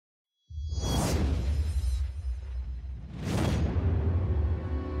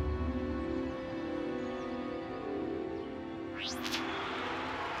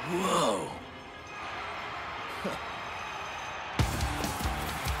Whoa.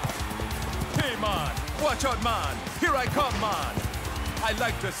 Hey, man! Watch out, man! Here I come, man! I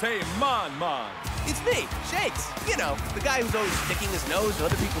like to say man. It's me, Shakes. You know, the guy who's always sticking his nose in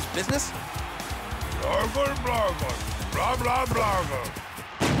other people's business. Blah, blah, blah.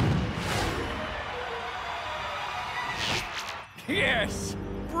 Yes,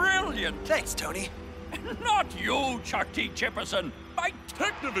 brilliant. Thanks, Tony. Not you, Chuck T. Chipperson. My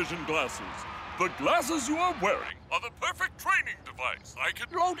Technovision glasses. The glasses you are wearing are the perfect training device. I can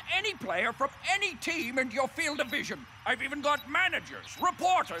load any player from any team into your field of vision. I've even got managers,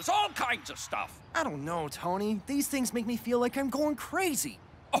 reporters, all kinds of stuff. I don't know, Tony. These things make me feel like I'm going crazy.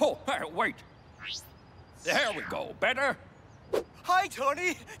 Oh, wait. There we go. Better? Hi,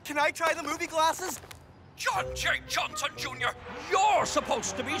 Tony. Can I try the movie glasses? John J. Johnson, Jr., you're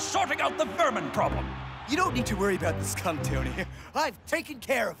supposed to be sorting out the vermin problem. You don't need to worry about the skunk, Tony. I've taken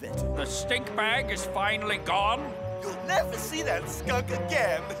care of it. The stink bag is finally gone? You'll never see that skunk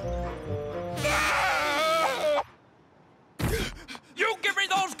again. You give me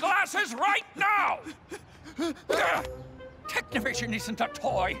those glasses right now! Technovision isn't a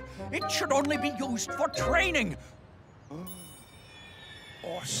toy. It should only be used for training.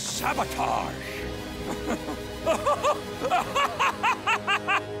 Or sabotage.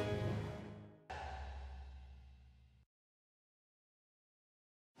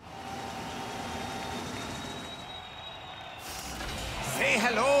 Say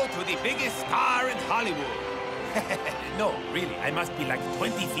hello to the biggest star in Hollywood. No, really, I must be like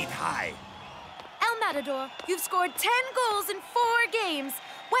 20 feet high. El Matador, you've scored 10 goals in 4 games.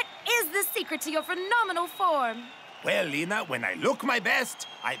 What is the secret to your phenomenal form? Well, Lena, when I look my best,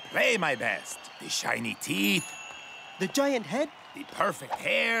 I play my best. The shiny teeth. The giant head? The perfect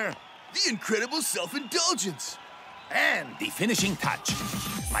hair. The incredible self-indulgence. And the finishing touch.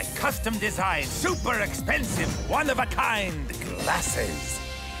 My custom design, super expensive, one-of-a-kind glasses.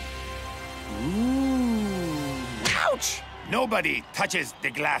 Ooh. Ouch! Nobody touches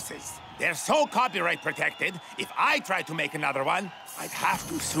the glasses. They're so copyright protected, if I try to make another one, I'd have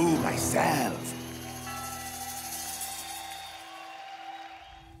to sue myself.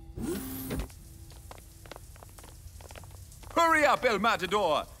 Hurry up, El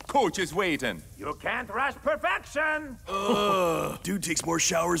Matador! Coach is waiting. You can't rush perfection! Dude takes more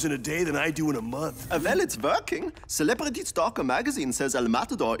showers in a day than I do in a month. Well, it's working. Celebrity Stalker magazine says El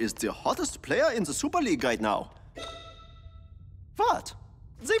Matador is the hottest player in the Super League right now. What?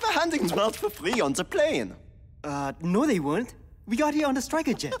 They were handing them out for free on the plane. No they weren't. We got here on the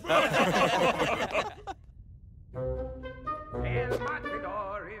striker jet. El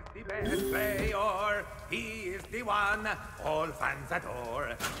Matador is the best player. He is the one all fans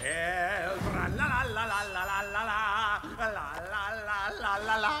adore. El la la la la la la la la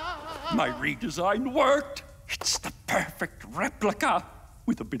la la. My redesign worked. It's the perfect replica.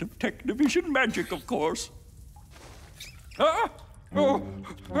 With a bit of Technovision magic, of course.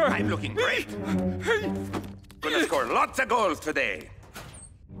 I'm looking great. Gonna score lots of goals today.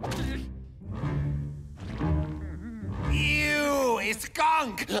 Ew, a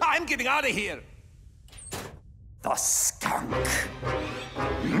skunk! I'm getting out of here. The skunk.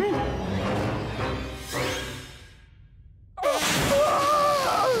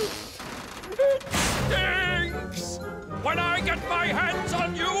 It stinks! When I get my hands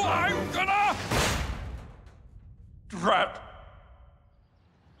on you, I'm gonna... Drat.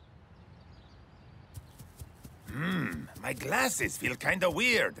 My glasses feel kinda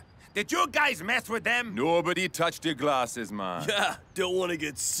weird. Did you guys mess with them? Nobody touched your glasses, man. Yeah, don't want to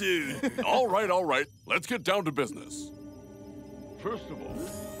get sued. all right. Let's get down to business. First of all,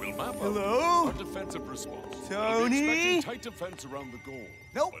 we'll map out our defensive response. Tony? Expecting tight defense around the goal.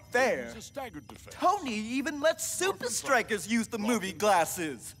 Nope, But there. use a staggered defense. Tony even lets Supa Strikas use the movie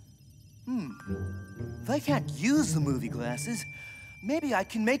glasses. If I can't use the movie glasses, maybe I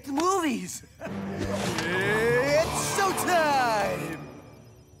can make the movies. It's showtime!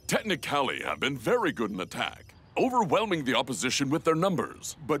 Technicali have been very good in attack, overwhelming the opposition with their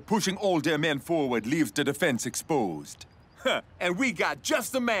numbers. But pushing all their men forward leaves the defense exposed. And we got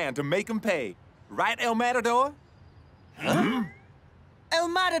just the man to make them pay. Right, El Matador? Huh? El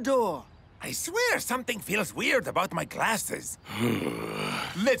Matador! I swear something feels weird about my glasses.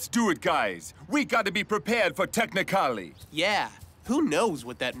 Let's do it, guys. We gotta be prepared for Technicali. Yeah, who knows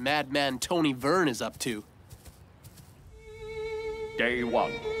what that madman Toni Vern is up to? Day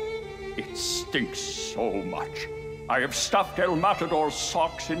 1. It stinks so much. I have stuffed El Matador's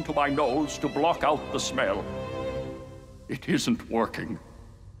socks into my nose to block out the smell. It isn't working.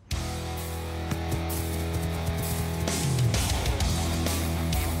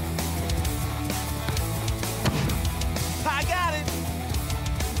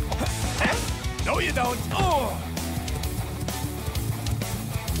 you don't. Oh!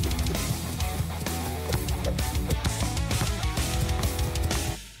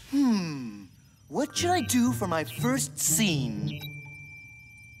 What should I do for my first scene?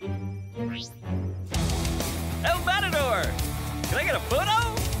 El Matador! Can I get a photo?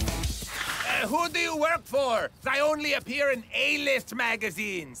 Who do you work for? I only appear in A-list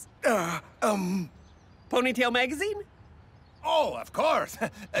magazines. Ponytail Magazine? Oh, of course.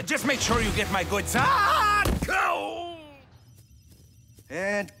 Just make sure you get my good side. Go!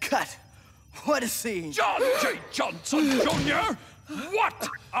 And cut. What a scene. John J. Johnson, Jr., what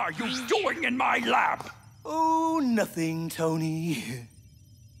are you doing in my lab? Oh, nothing, Tony.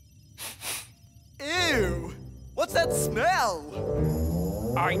 Ew! What's that smell?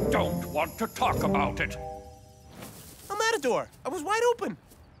 I don't want to talk about it. El Matador! I was wide open.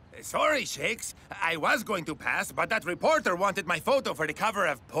 Sorry, Shakes. I was going to pass, but that reporter wanted my photo for the cover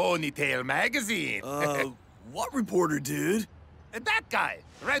of Ponytail magazine. What reporter, dude? That guy,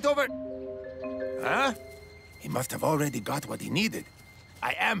 right over... Huh? He must have already got what he needed.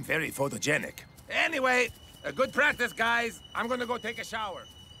 I am very photogenic. Anyway, good practice, guys. I'm gonna go take a shower.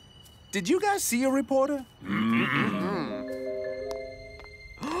 Did you guys see a reporter?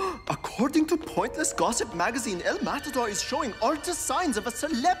 According to Pointless Gossip magazine, El Matador is showing all the signs of a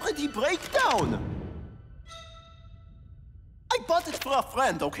celebrity breakdown. I bought it for a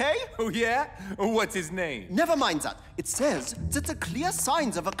friend, okay? Oh, yeah? What's his name? Never mind that. It says that the clear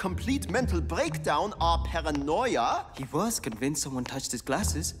signs of a complete mental breakdown are paranoia, He was convinced someone touched his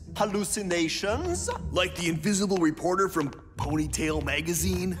glasses. hallucinations, Like the invisible reporter from Ponytail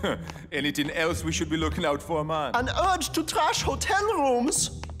magazine? Anything else we should be looking out for, man? an urge to trash hotel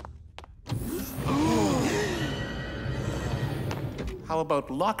rooms. How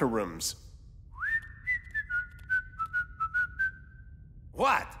about locker rooms?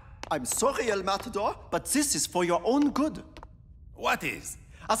 What? I'm sorry, El Matador, but this is for your own good. What is?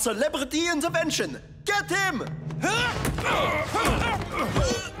 A celebrity intervention. Get him!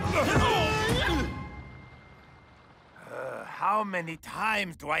 How many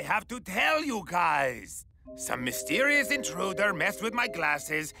times do I have to tell you guys? Some mysterious intruder messed with my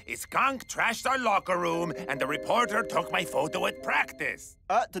glasses, a skunk trashed our locker room, and the reporter took my photo at practice.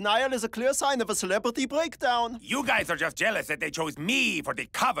 Denial is a clear sign of a celebrity breakdown. You guys are just jealous that they chose me for the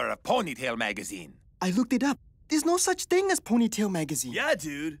cover of Ponytail magazine. I looked it up. There's no such thing as Ponytail magazine. Yeah,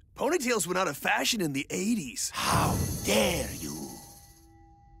 dude. Ponytails went out of fashion in the 80s. How dare you?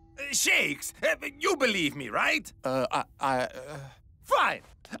 Shakes, you believe me, right? Fine.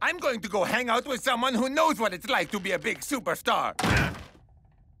 I'm going to go hang out with someone who knows what it's like to be a big superstar.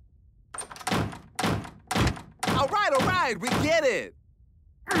 All right, we get it.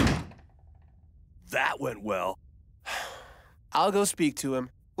 That went well. I'll go speak to him.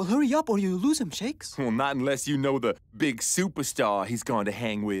 Well, hurry up or you lose him, Shakes. Well, not unless you know the big superstar he's going to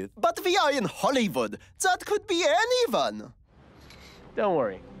hang with. But we are in Hollywood. That could be anyone. Don't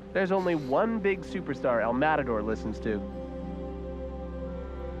worry. There's only one big superstar El Matador listens to.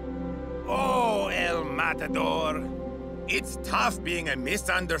 Oh, El Matador. It's tough being a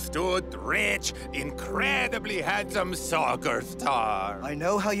misunderstood, rich, incredibly handsome soccer star. I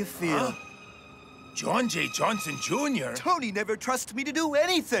know how you feel. John J. Johnson Jr.? Tony never trusts me to do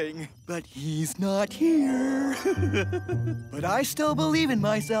anything. But he's not here. But I still believe in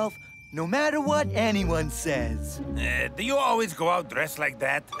myself, no matter what anyone says. Do you always go out dressed like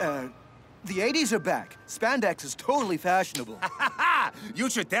that? The 80s are back. Spandex is totally fashionable. You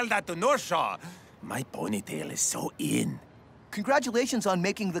should tell that to Norshaw. My ponytail is so in. Congratulations on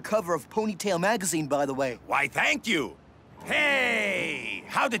making the cover of Ponytail magazine, by the way. Why, thank you. Hey,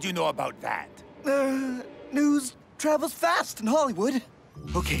 how did you know about that? News travels fast in Hollywood.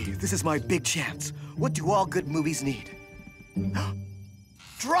 Okay, this is my big chance. What do all good movies need?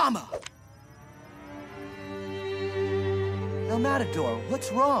 Drama! El Matador,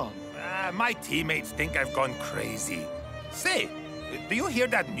 what's wrong? My teammates think I've gone crazy. Say, do you hear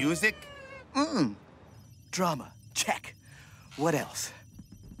that music? Drama, check. What else?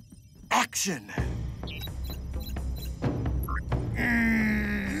 Action!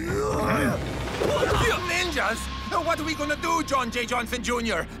 Ninjas? What are we gonna do, John J. Johnson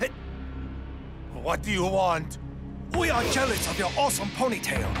Jr.? What do you want? We are jealous of your awesome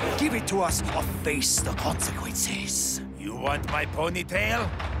ponytail. Give it to us or face the consequences. You want my ponytail?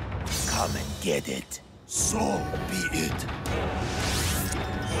 Come and get it. So be it.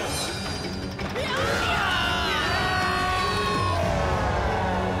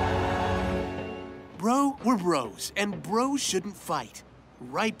 Bro, we're bros, and bros shouldn't fight.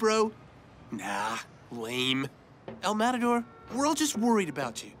 Right, bro? Nah, lame. El Matador, we're all just worried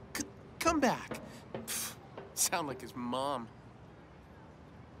about you. Come back. Sound like his mom.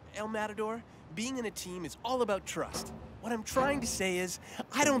 El Matador, being in a team is all about trust. What I'm trying to say is,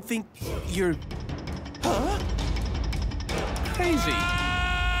 I don't think you're... Huh? Crazy.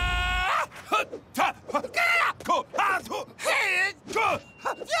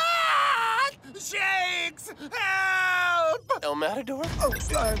 Shakes! Help! El Matador? Oh,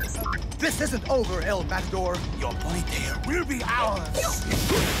 this isn't over, El Matador. Your ponytail will be ours.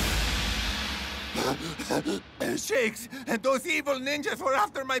 Shakes, and those evil ninjas were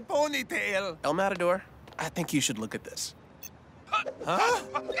after my ponytail. El Matador, I think you should look at this. Huh?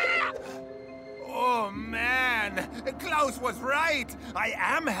 Oh, man. Klaus was right. I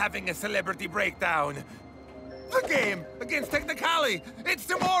am having a celebrity breakdown. The game against Technicali. It's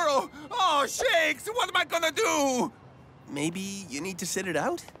tomorrow. Oh, Shakes, what am I gonna do? Maybe you need to sit it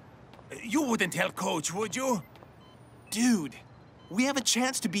out? You wouldn't tell Coach, would you? Dude, we have a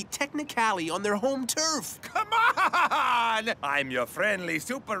chance to beat Technicali on their home turf. Come on! I'm your friendly,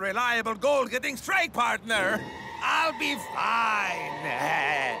 super reliable goal-getting strike partner. I'll be fine.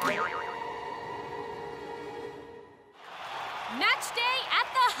 Match day at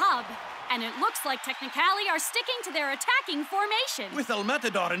the Hub. And it looks like Technicali are sticking to their attacking formation. With El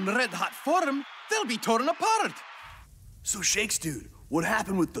Matador in red-hot form, they'll be torn apart. So, Shakes, dude, what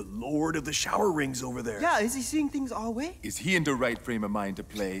happened with the Lord of the Shower Rings over there? Yeah, is he seeing things our way? Is he in the right frame of mind to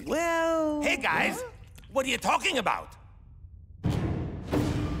play? Well... Hey, guys, what are you talking about?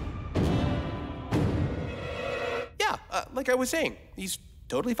 Yeah, like I was saying, he's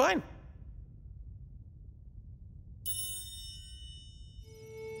totally fine.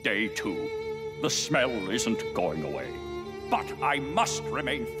 Day 2. The smell isn't going away. But I must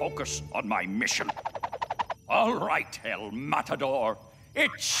remain focused on my mission. All right, El Matador.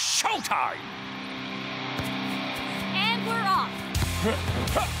 It's showtime! And we're off.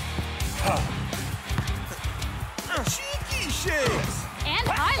 Cheeky Shakes! And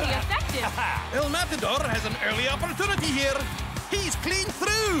highly effective. El Matador has an early opportunity here. He's clean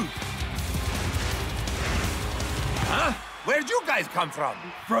through. Huh? Where'd you guys come from?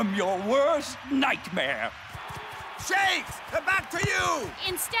 From your worst nightmare. Shakes, back to you!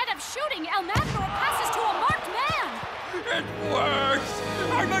 Instead of shooting, El Matador passes to a marked man. It works!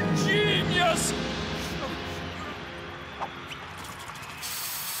 I'm a genius!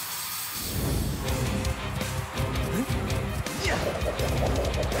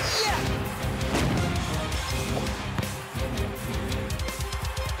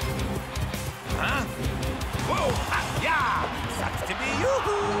 Huh? Whoa! Ha, yeah! Sucks to be you!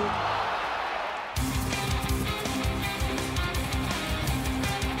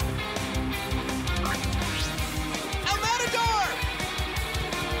 El Matador!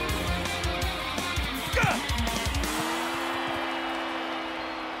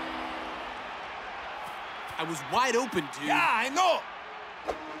 I was wide open, dude. Yeah, I know!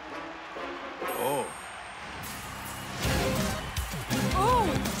 Oh. Ooh,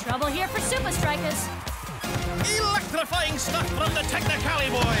 trouble here for Supa Strikas. Electrifying stuff from the Technicali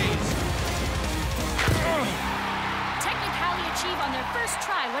boys. Technicali achieve on their first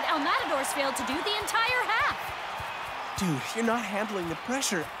try what El Matador's failed to do the entire half. Dude, you're not handling the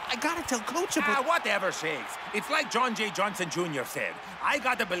pressure. I gotta tell Coach about... Whatever, Shakes. It's like John J. Johnson Jr. said. I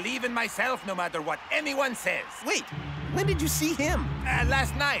gotta believe in myself no matter what anyone says. Wait, when did you see him?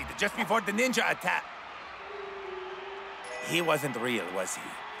 Last night, just before the ninja attack. He wasn't real, was he?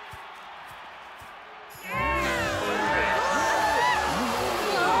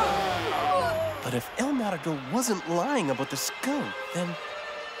 But if El Matador wasn't lying about the skunk, then...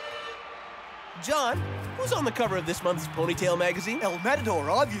 John, who's on the cover of this month's Ponytail magazine? El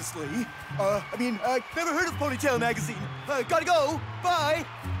Matador, obviously. Never heard of Ponytail magazine. Gotta go. Bye.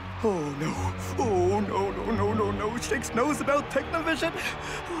 Oh, no. Oh, no. Shakes knows about Technovision.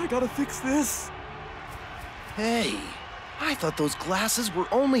 I gotta fix this. Hey, I thought those glasses were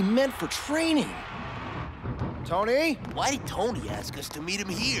only meant for training. Tony? Why did Tony ask us to meet him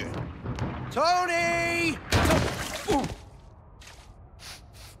here? Tony!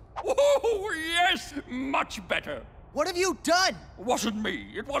 Oh, yes! Much better. What have you done? Wasn't me.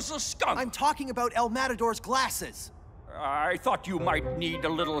 It was the skunk. I'm talking about El Matador's glasses. I thought you might need a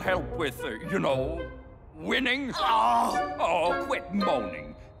little help with, winning. Oh, quit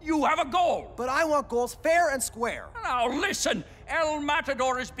moaning. You have a goal. But I want goals fair and square. Now listen, El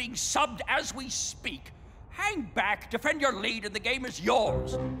Matador is being subbed as we speak. Hang back, defend your lead, and the game is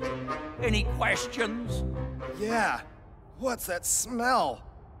yours. Any questions? Yeah. What's that smell?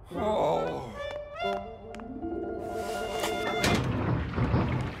 Oh.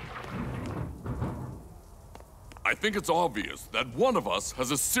 I think it's obvious that one of us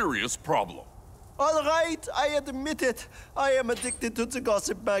has a serious problem. All right, I admit it. I am addicted to the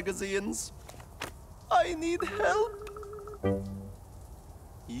gossip magazines. I need help.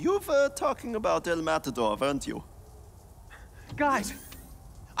 You were talking about El Matador, weren't you? Guys,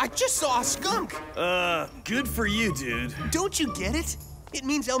 I just saw a skunk. Good for you, dude. Don't you get it? It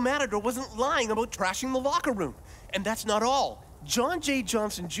means El Matador wasn't lying about trashing the locker room. And that's not all. John J.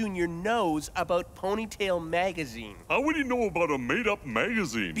 Johnson Jr. knows about Ponytail Magazine. How would he know about a made-up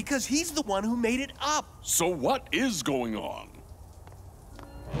magazine? Because he's the one who made it up. So what is going on?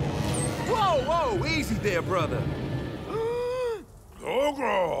 Whoa, whoa, easy there, brother.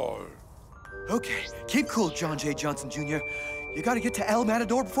 Okay, keep cool, John J. Johnson Jr. You gotta get to El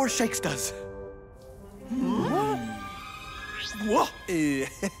Matador before Shakes does. Whoa.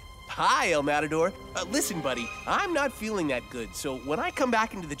 Hi, El Matador. Listen, buddy, I'm not feeling that good, so when I come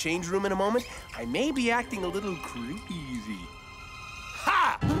back into the change room in a moment, I may be acting a little crazy.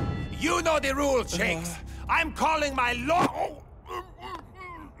 Ha! You know the rules, Shakes. I'm calling my law.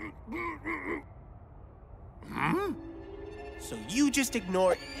 So you just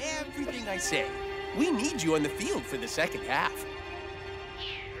ignore everything I say. We need you on the field for the second half.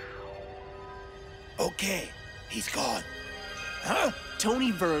 Okay, he's gone. Huh?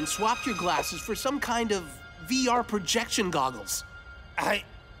 Toni Vern swapped your glasses for some kind of VR projection goggles.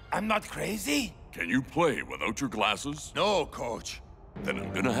 I'm not crazy? Can you play without your glasses? No, Coach. Then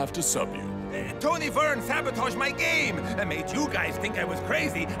I'm gonna have to sub you. Toni Vern sabotaged my game and made you guys think I was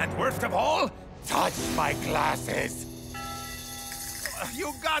crazy, and worst of all, touched my glasses.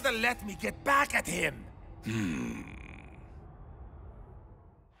 You gotta let me get back at him.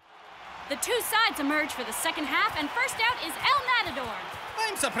 The two sides emerge for the second half, and first out is El Matador.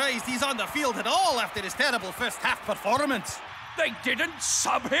 I'm surprised he's on the field at all after his terrible first half performance. They didn't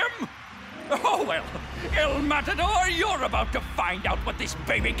sub him? Oh, well, El Matador, you're about to find out what this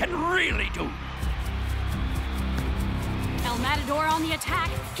baby can really do. El Matador on the attack.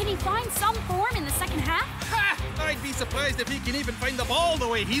 Can he find some form in the second half? Ha! I'd be surprised if he can even find the ball the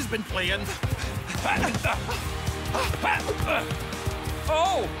way he's been playing.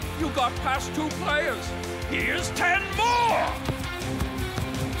 Oh, you got past 2 players. Here's 10 more!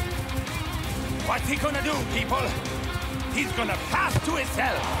 What's he gonna do, people? He's gonna pass to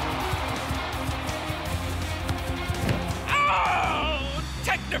himself. Oh!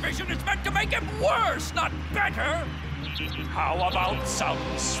 Technivision is meant to make him worse, not better. How about some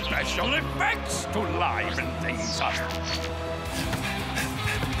special effects to liven things up?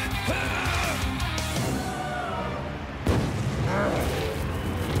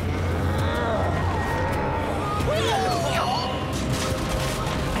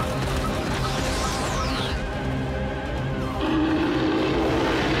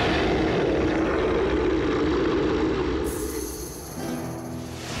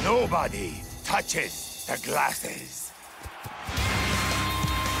 Nobody touches the glasses.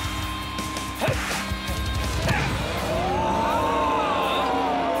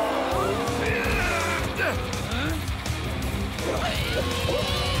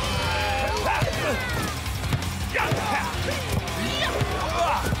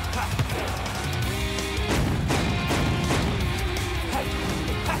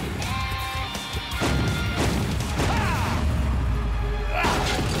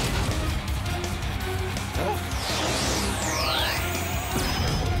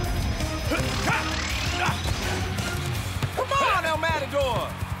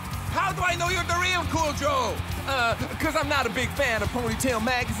 How do I know you're the real Cuju? Because I'm not a big fan of Ponytail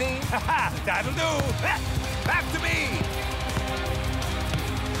Magazine. That'll do. Back to me.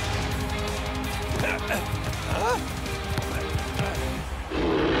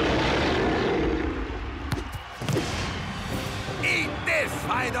 Eat this,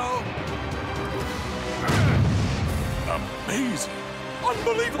 Fido. Amazing.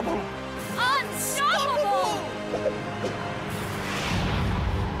 Unbelievable. Unstoppable!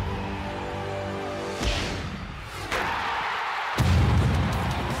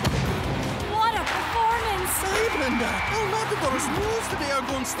 What a performance! Hey, Brenda! El Matador's moves today are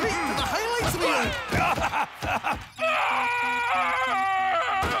going straight to the highlights reel!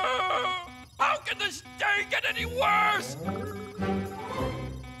 How can this day get any worse?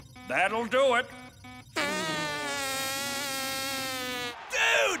 That'll do it.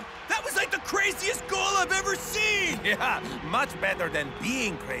 Dude, that was like the craziest goal I've ever seen! Yeah, much better than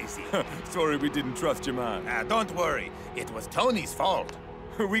being crazy. Sorry we didn't trust you, man. Don't worry, it was Tony's fault.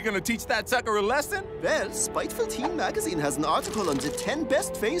 Are we gonna teach that sucker a lesson? Well, Spiteful Teen Magazine has an article on the 10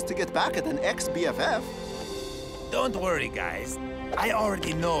 best ways to get back at an ex-BFF. Don't worry, guys. I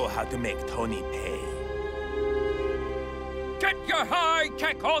already know how to make Tony pay. Get your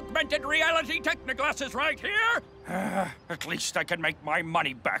high-tech augmented reality technoglasses right here. At least I can make my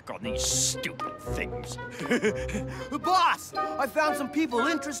money back on these stupid things. Boss, I found some people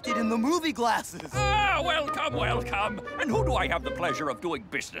interested in the movie glasses. Ah, welcome, welcome. And who do I have the pleasure of doing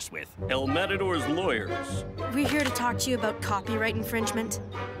business with? El Matador's lawyers. We're here to talk to you about copyright infringement.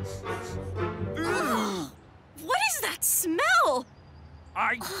 What is that smell?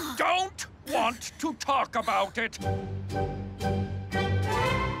 I don't want to talk about it.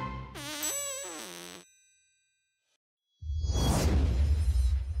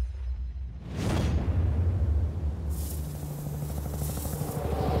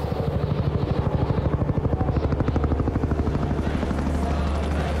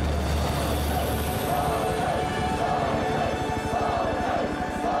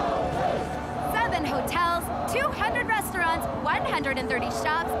 Hotels, 200 restaurants, 130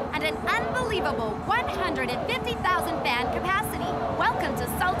 shops, and an unbelievable 150,000 fan capacity. Welcome to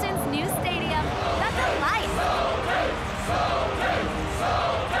Sultan's new stadium. That's a life.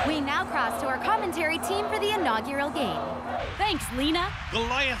 We now cross to our commentary team for the inaugural game. Thanks, Lena.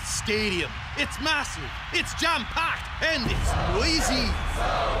 Goliath Stadium. It's massive, it's jam-packed, and it's noisy.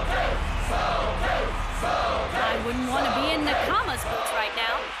 I wouldn't want to be in Nakama's boots right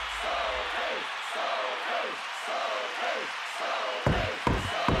now.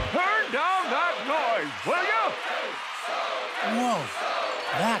 Turn down that noise, will you? Whoa,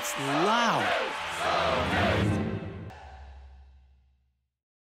 that's loud.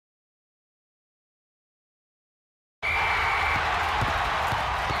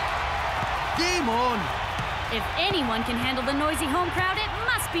 Game on! If anyone can handle the noisy home crowd, it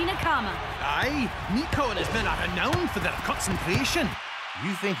must be Nakama. Aye, Miko and his men are renowned for their concentration.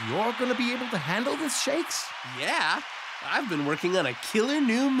 You think you're gonna be able to handle this, Shakes? Yeah, I've been working on a killer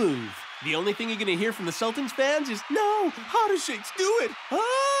new move. The only thing you're gonna hear from the Sultan's fans is, "No, how does Shakes do it?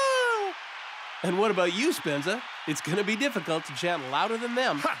 Ah!" And what about you, Spenza? It's gonna be difficult to chant louder than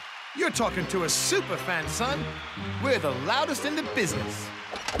them. Ha! You're talking to a super fan, son. We're the loudest in the business.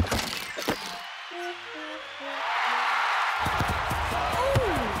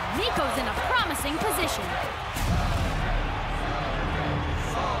 Ooh, Miko's in a promising position.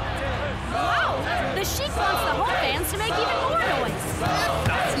 Wow! The Sheik wants the home fans to make even more noise.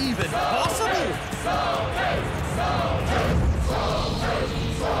 That's even possible.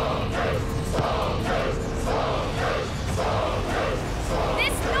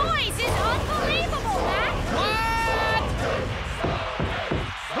 This noise is unbelievable, Mac! What?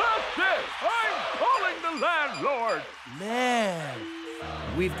 That's it! I'm calling the landlord! Man,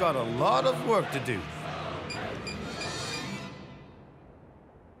 we've got a lot of work to do.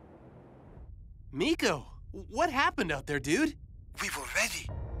 Miko, what happened out there, dude? We were ready,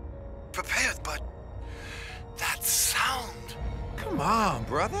 prepared, but that sound. Come on,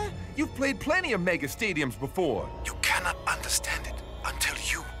 brother. You've played plenty of mega stadiums before. You cannot understand it until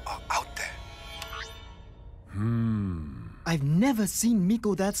you are out there. I've never seen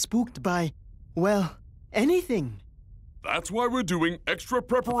Miko that spooked by, well, anything. That's why we're doing extra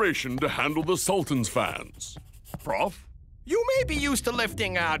preparation to handle the Sultan's fans. Prof? You may be used to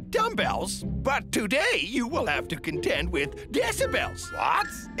lifting dumbbells, but today you will have to contend with decibels. What?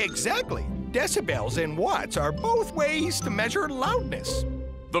 Exactly. Decibels and watts are both ways to measure loudness.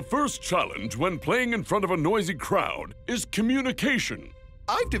 The first challenge when playing in front of a noisy crowd is communication.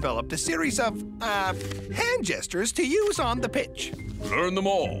 I've developed a series of, hand gestures to use on the pitch. Learn them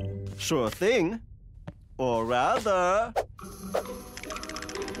all. Sure thing. Or rather...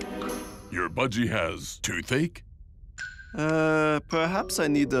 Your budgie has toothache? Perhaps I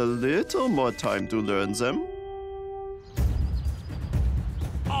need a little more time to learn them.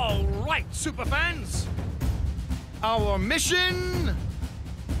 All right, superfans. Our mission...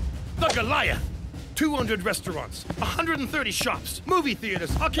 The Goliath. 200 restaurants, 130 shops, movie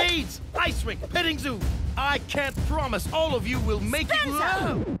theaters, arcades, ice rink, petting zoo. I can't promise all of you will make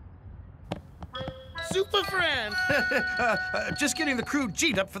it. Super friend! Just getting the crew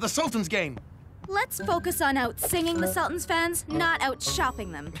G'd up for the Sultan's game. Let's focus on out singing the Sultan's fans, not out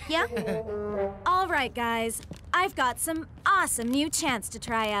shopping them, yeah? All right, guys. I've got some awesome new chants to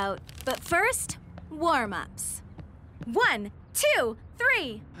try out. But first, warm-ups. 1, 2,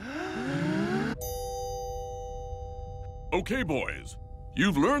 3. Okay, boys.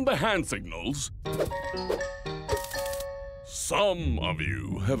 You've learned the hand signals. Some of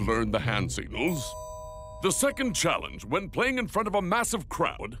you have learned the hand signals. The second challenge when playing in front of a massive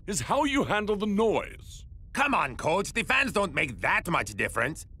crowd is how you handle the noise. Come on, Coach. The fans don't make that much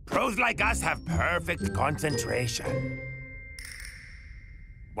difference. Pros like us have perfect concentration.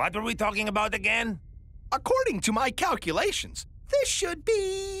 What were we talking about again? According to my calculations, This should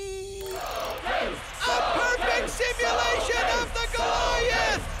be a perfect simulation of the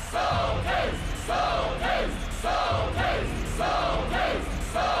Goliath!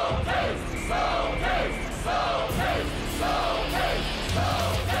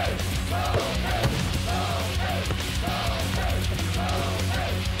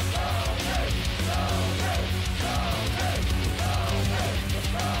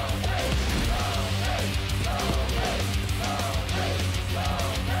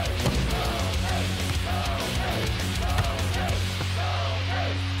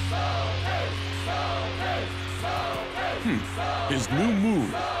 His new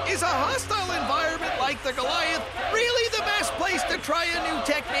move. Is a hostile environment like the Goliath really the best place to try a new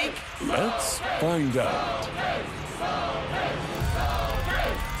technique? Let's find out.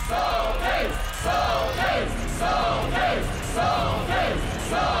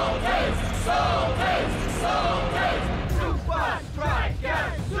 Supa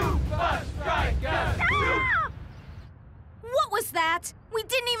Strikas! Supa Strikas! What was that? We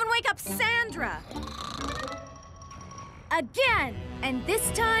didn't even wake up Sandra. Again, and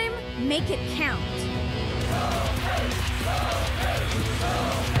this time, make it count.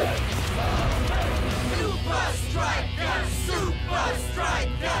 Supa Strikas! Supa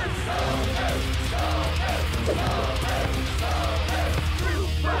Strikas!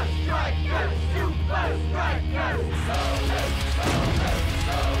 Supa Strikas! Supa Strikas! Supa Strikas!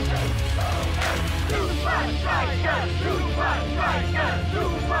 Supa Strikas!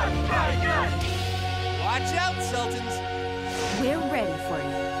 Supa Strikas! Watch out, Sultans. We're ready for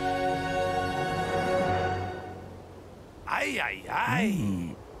you. Aye, aye,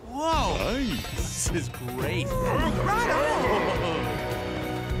 aye. Whoa. This is great.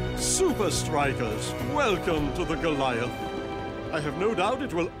 Supa Strikas, welcome to the Goliath. I have no doubt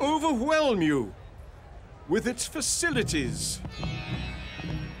it will overwhelm you with its facilities.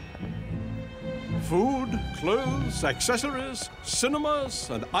 Food, clothes, accessories, cinemas,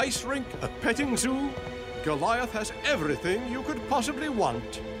 an ice rink, a petting zoo. Goliath has everything you could possibly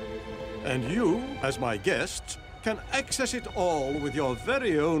want. And you, as my guest, can access it all with your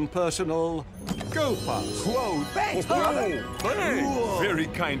very own personal Go Pass. Whoa, thanks, brother. Thanks. Very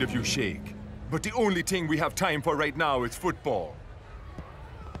kind of you, Shake. But the only thing we have time for right now is football.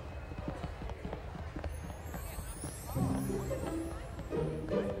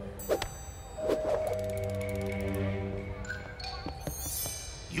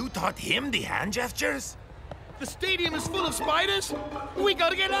 You taught him the hand gestures? The stadium is full of spiders? We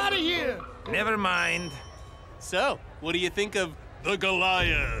gotta get out of here! Never mind. So, what do you think of the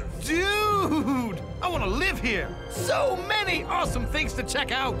Goliath? Dude! I wanna live here! So many awesome things to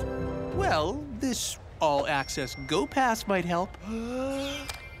check out! Well, this all-access Go Pass might help.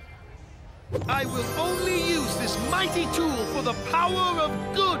 I will only use this mighty tool for the power of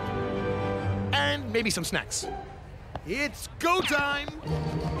good! And maybe some snacks. It's go time!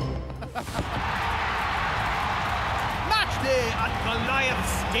 Match day at Goliath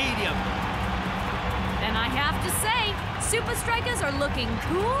Stadium! And I have to say, Supa Strikas are looking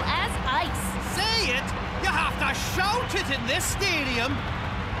cool as ice. Say it! You have to shout it in this stadium!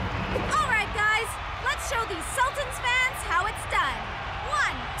 All right, guys, let's show these Sultans fans how it's done.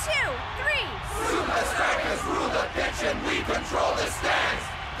 1, 2, 3. Supa Strikas rule the pitch and we control the stands.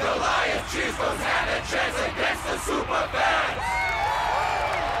 Goliath cheers goes had a chance against the Supa fans.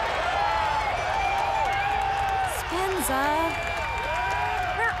 Spenza,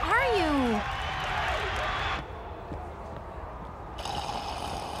 where are you?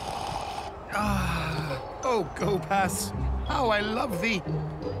 Oh, Go Pass, how I love thee.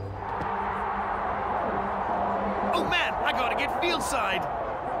 Oh man, I gotta get field side.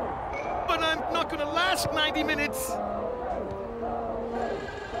 But I'm not gonna last 90 minutes.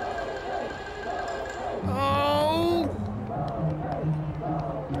 Oh!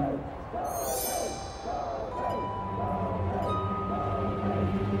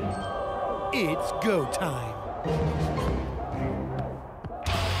 It's go time.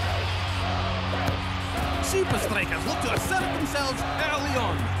 Supa Strikas look to assert themselves early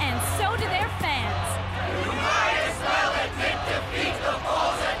on. And so do their fans. You might as well admit defeat. The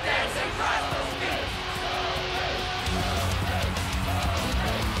balls are dancing across the street.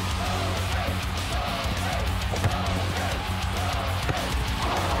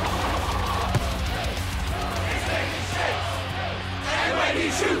 He's taking shakes. And when he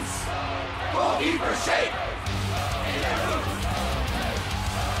shoots, goalkeeper shake. In their roots.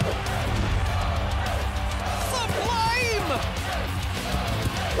 Sublime!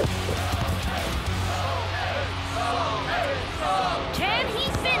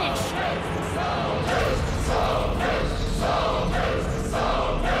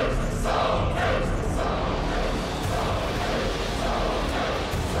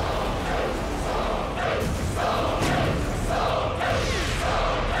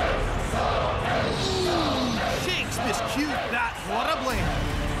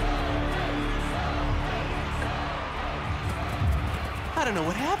 I don't know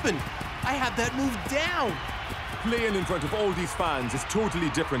what happened. I had that move down. Playing in front of all these fans is totally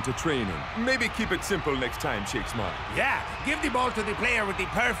different to training. Maybe keep it simple next time, Shakes Mark. Yeah, give the ball to the player with the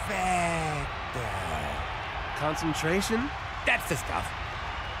perfect... concentration? That's the stuff.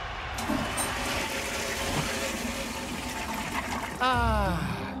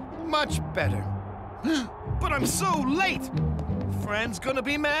 Much better. But I'm so late! Fran's gonna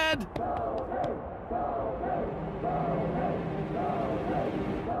be mad.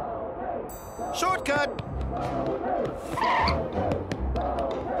 Shortcut!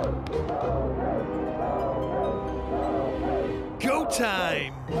 Go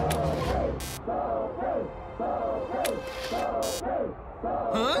time!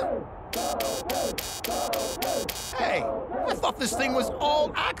 Huh? Hey, I thought this thing was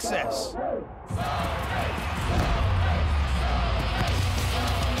all access.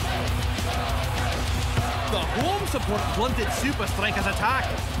 The home support blunted Supa Strikas' attack.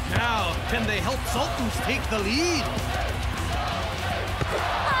 Now, can they help Sultans take the lead?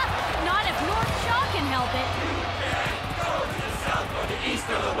 Not if North Shaw can help it. Go to the south or the east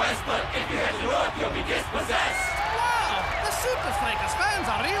or the west, but if you head north, you'll be dispossessed. Wow, the Supa Strikas fans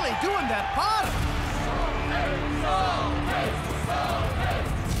are really doing their part.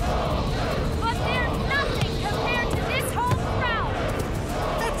 But they're nothing compared to this home crowd.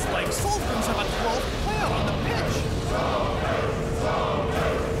 That's like Sultans have a 12th player on the pitch.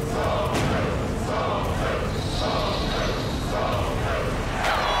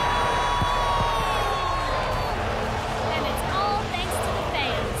 And it's all thanks to the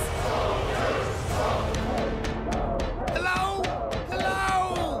fans. Hello?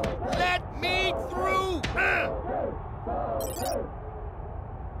 Hello? Let me through!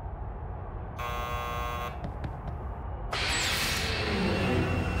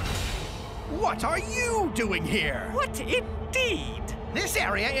 What are you doing here? What indeed? This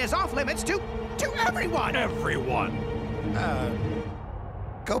area is off limits to everyone. Everyone.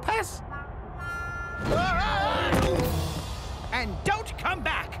 Go pass? And don't come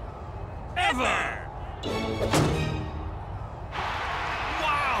back. Ever!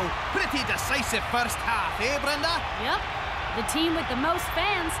 Wow, pretty decisive first half, eh, Brenda? Yep. The team with the most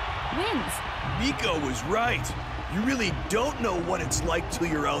fans wins. Nico was right. You really don't know what it's like till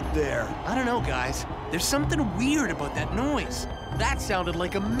you're out there. I don't know, guys. There's something weird about that noise. That sounded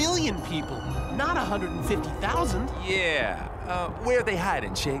like 1 million people, not 150,000. Yeah, where are they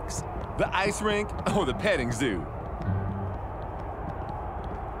hiding, Shakes? The ice rink or the petting zoo?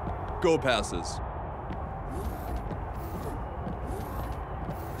 Go passes.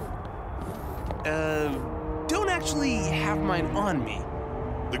 Don't actually have mine on me.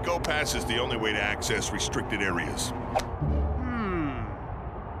 The Go Pass is the only way to access restricted areas.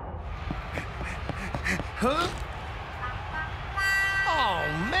 Huh? Oh,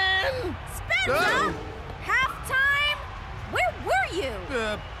 man! Spencer! Halftime? Where were you?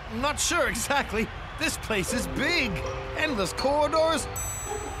 Not sure exactly. This place is big. Endless corridors.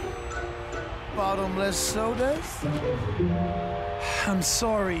 Bottomless sodas. I'm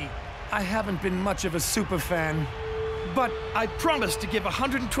sorry. I haven't been much of a super fan. But I promise to give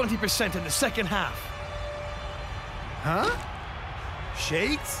 120% in the second half. Huh?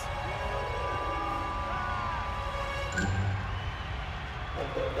 Shakes?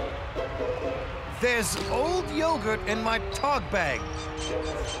 There's old yogurt in my tog bag.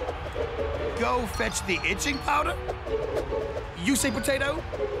 Go fetch the itching powder? You say potato?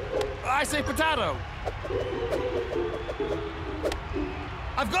 I say potato.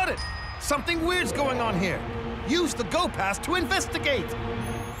 I've got it! Something weird's going on here. Use the Go Pass to investigate.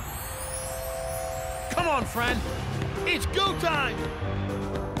 Come on, friend. It's go time!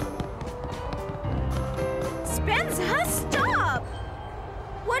 Spencer, stop!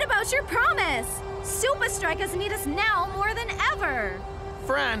 What about your promise? Supa Strikas need us now more than ever.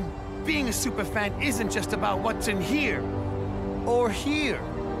 Fran, being a super fan isn't just about what's in here or here.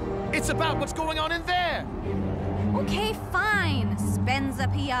 It's about what's going on in there. Okay, fine, Spencer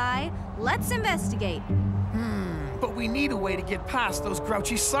PI. Let's investigate. But we need a way to get past those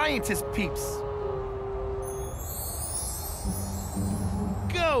grouchy scientist peeps.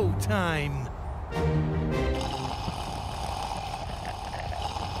 Go time.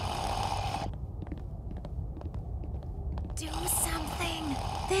 Do something.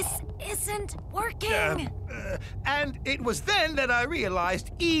 This isn't working. And it was then that I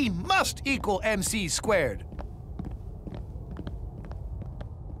realized E must equal MC squared.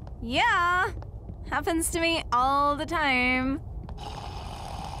 Yeah, happens to me all the time.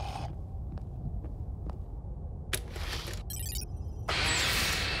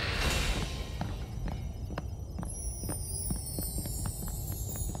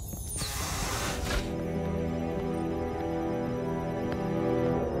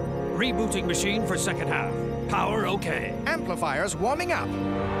 Rebooting machine for second half. Power okay. Amplifiers warming up.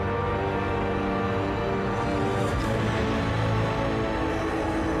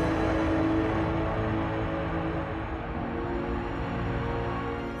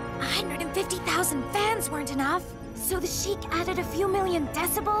 Fans weren't enough, so the Sheik added a few million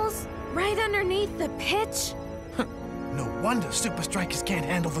decibels right underneath the pitch. No wonder Supa Strikas can't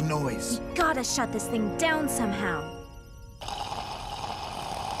handle the noise. You gotta shut this thing down somehow.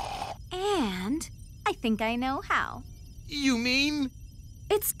 And I think I know how. You mean?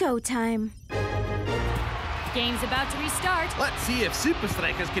 It's go time. Game's about to restart. Let's see if Supa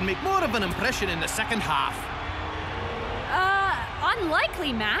Strikas can make more of an impression in the second half.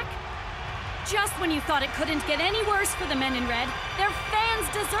 Unlikely, Mac. Just when you thought it couldn't get any worse for the men in red, their fans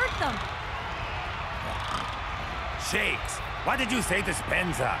desert them. Shakes, what did you say to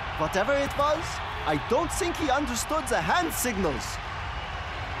Spencer? Whatever it was, I don't think he understood the hand signals.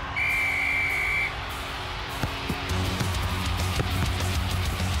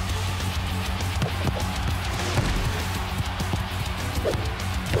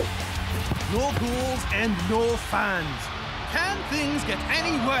 No goals and no fans. Can things get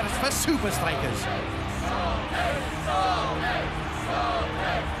any worse for Supa Strikas?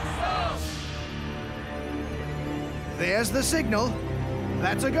 There's the signal.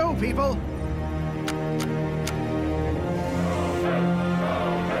 That's a go, people.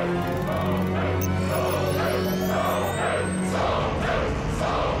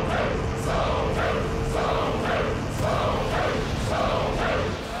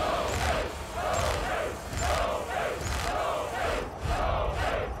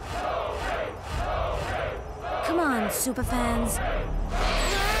 Come on, Supa fans.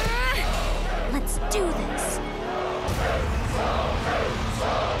 Let's do this.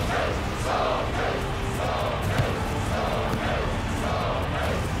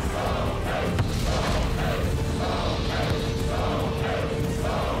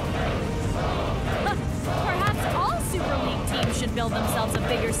 Perhaps all Super League teams should build themselves a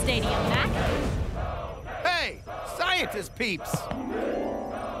bigger stadium, Mac. Hey, scientist peeps!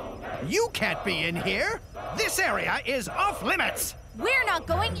 You can't be in here! This area is off limits! We're not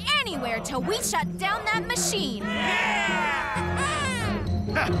going anywhere till we shut down that machine!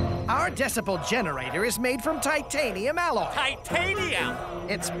 Our decibel generator is made from titanium alloy. Titanium!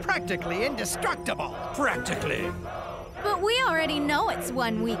 It's practically indestructible. Practically. But we already know it's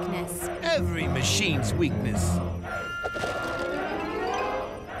one weakness. Every machine's weakness.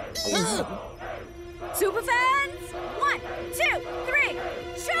 Supa fans! 1, 2, 3,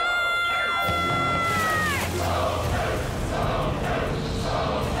 charge!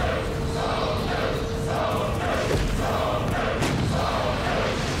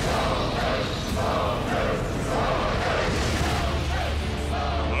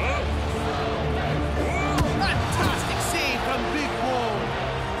 Fantastic save from Big Wall.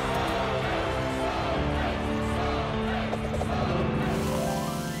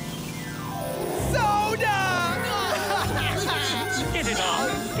 Soda! Get it on!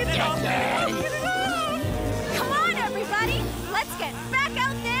 Get it on there! Come on, everybody! Let's get back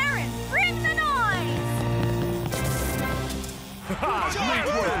out there and bring the noise!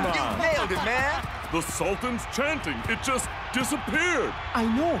 You nailed it, man! The Sultan's chanting. It just disappeared. I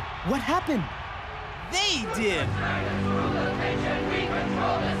know. What happened? They did!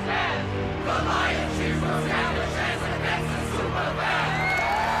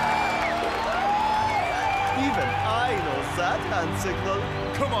 Even I know that hand signal.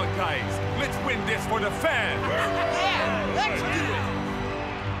 Come on, guys. Let's win this for the fans. Yeah, let's do it!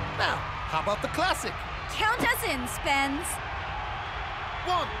 Now, how about the classic? Count us in, Spence.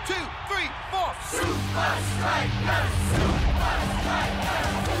 1, 2, 3, 4. Supa Strikas! Supa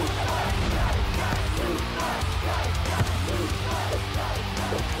Strikas!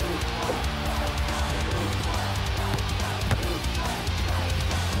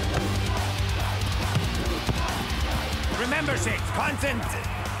 Remember, Shakes, constant.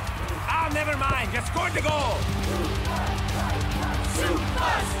 Ah, never mind. You scored the goal.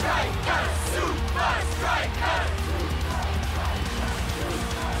 Supa Strikas! Supa Strikas!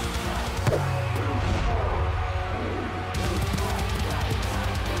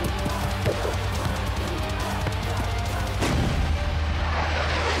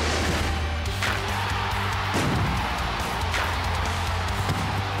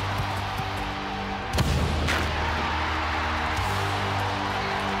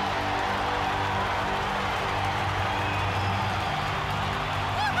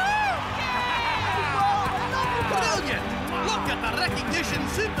 Recognition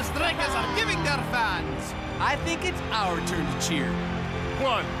Supa Strikas are giving their fans. I think it's our turn to cheer.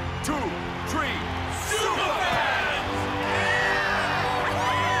 1, 2, 3, Superfans!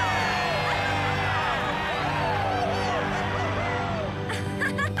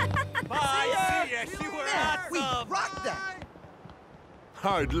 Bye, see ya. You were awesome. We rocked that.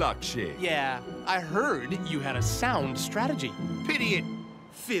 Hard luck, Shake. Yeah, I heard you had a sound strategy. Pity it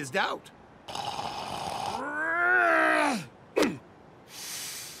fizzed out.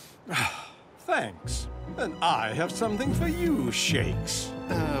 Thanks. And I have something for you, Shakes.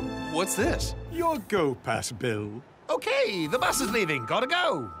 What's this? Your Go Pass bill. Okay, the bus is leaving. Gotta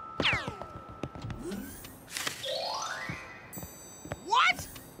go. What?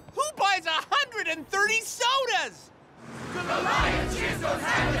 Who buys 130 sodas? The Lions just don't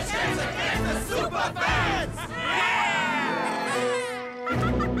have a chance against the Superfans!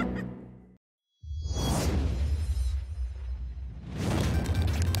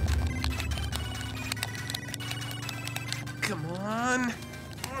 Come on.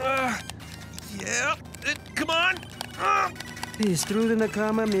 Yeah. Come on. He's through the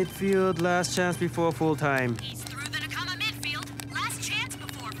Nakama midfield. Last chance before full time. He's through the Nakama midfield. Last chance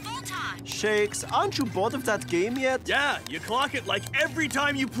before full time. Shakes, aren't you bored of that game yet? Yeah, you clock it like every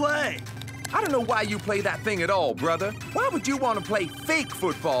time you play. I don't know why you play that thing at all, brother. Why would you want to play fake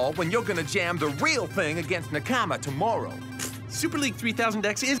football when you're gonna jam the real thing against Nakama tomorrow? Super League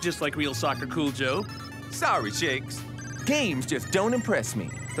 3000X is just like real soccer, Cool Joe. Sorry, Shakes. Games just don't impress me.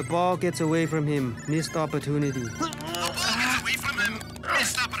 The ball gets away from him. Missed opportunity. The ball gets away from him.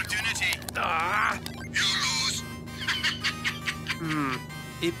 Missed opportunity. You lose.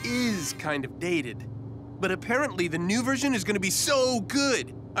 It is kind of dated. But apparently the new version is going to be so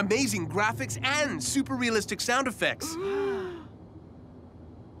good. Amazing graphics and super realistic sound effects.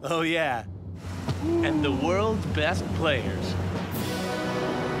 Oh yeah. And the world's best players.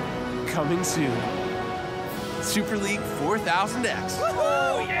 Coming soon. Super League 4000X.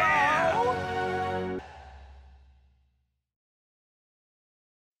 Woohoo! Yeah!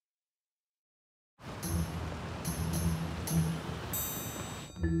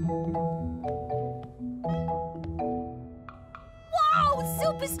 Whoa,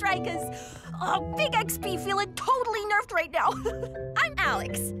 Supa Strikas! Oh, Big XP feeling totally nerfed right now. I'm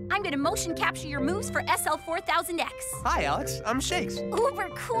Alex. I'm gonna motion capture your moves for SL4000X. Hi, Alex. I'm Shakes. Uber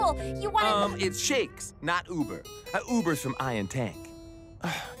cool. You wanna... It's Shakes, not Uber. Uber's from Iron Tank.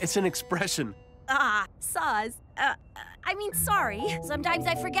 It's an expression. Saws. I mean, sorry. Sometimes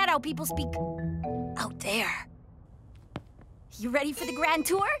I forget how people speak out there. You ready for the grand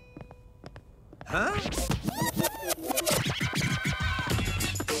tour? Huh?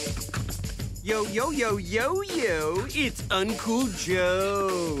 Yo, yo, yo, yo, yo, it's Uncool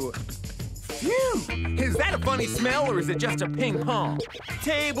Joe. Phew! Is that a funny smell or is it just a ping pong?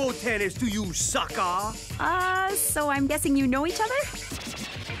 Table tennis to you, sucker. So I'm guessing you know each other?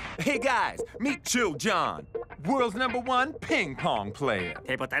 Hey guys, meet Chill John, world's #1 ping pong player.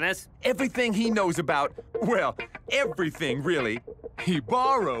 Table tennis? Everything he knows about, well, everything really, he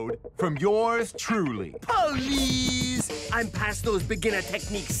borrowed from yours truly. Police! I'm past those beginner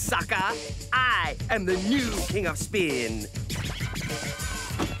techniques, sucker. I am the new king of spin.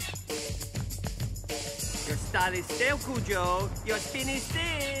 Your style is stale, Cujo. Your spin is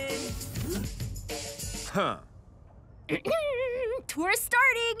thin. Huh. Tour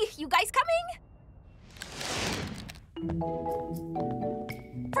starting. You guys coming?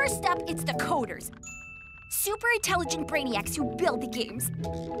 First up, it's the coders. Super intelligent brainiacs who build the games.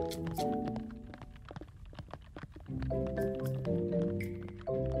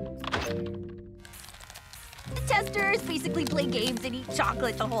 The testers basically play games and eat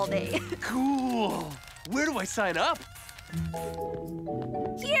chocolate the whole day. Cool. Where do I sign up?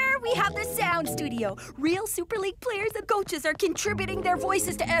 Here we have the sound studio. Real Super League players and coaches are contributing their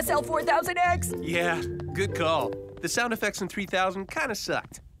voices to SL4000X. Yeah, good call. The sound effects in 3000 kind of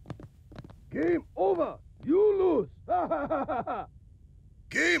sucked. Game over. You lose.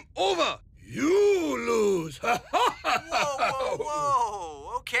 Game over. You lose. Whoa, whoa,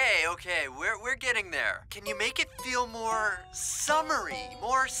 whoa. Okay, we're getting there. Can you make it feel more summery,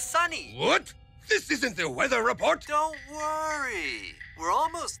 more sunny? What? This isn't the weather report. Don't worry. We're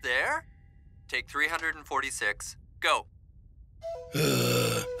almost there. Take 346. Go.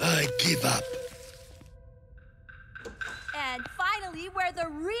 I give up. And finally, where the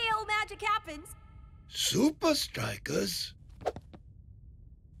real magic happens. Supa Strikas?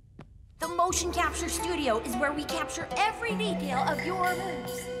 The motion capture studio is where we capture every detail of your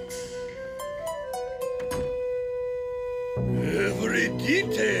moves. Every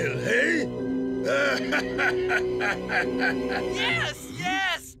detail, hey?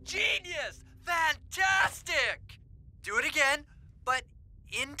 Yes! Genius! Fantastic! Do it again, but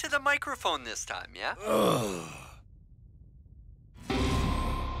into the microphone this time, yeah?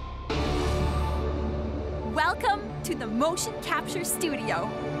 Welcome to the motion capture studio.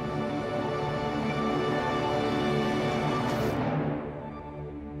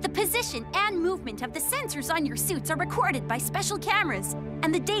 The position and movement of the sensors on your suits are recorded by special cameras,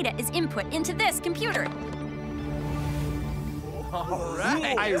 and the data is input into this computer. All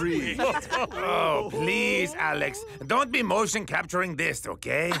right, Irene. Oh, please, Alex. Don't be motion capturing this,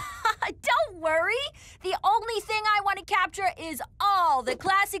 okay? Don't worry. The only thing I want to capture is all the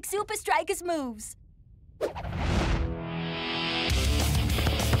classic Supa Strikas moves.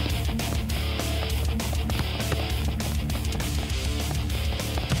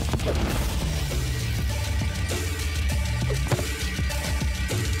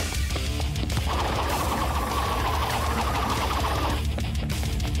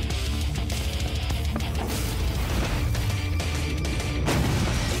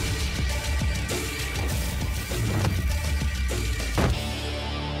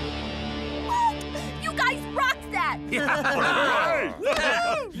 You guys rocked that! Yeah,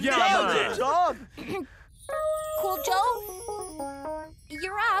 good job! Cool Joe,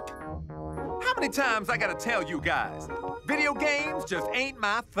 you're up. How many times I gotta tell you guys? Video games just ain't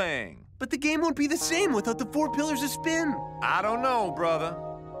my thing. But the game won't be the same without the 4 pillars of spin. I don't know, brother.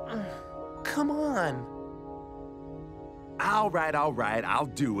 Come on. All right, I'll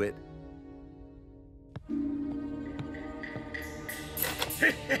do it.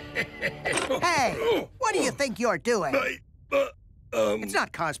 Hey, what do you think you're doing? It's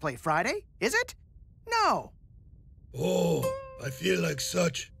not Cosplay Friday, is it? No. Oh, I feel like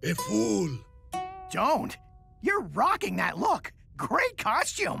such a fool. Don't. You're rocking that look. Great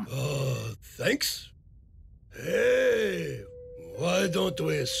costume. Thanks. Hey, why don't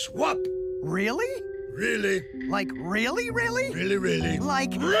we swap? Really? Really? Like really? Really?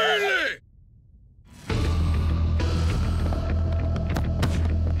 Like really?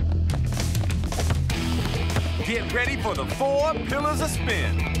 Get ready for the 4 pillars of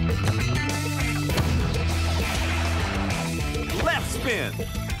spin. Left spin.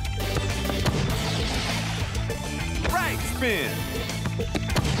 Right spin.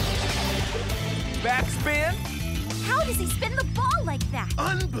 Back spin. How does he spin the ball like that?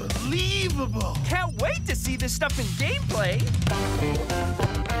 Unbelievable! Can't wait to see this stuff in gameplay.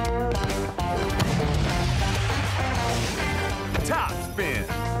 Top spin.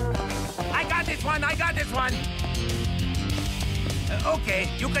 I got this one! Okay,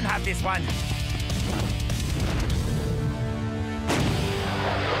 you can have this one.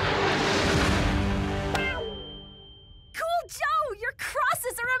 Cool Joe, your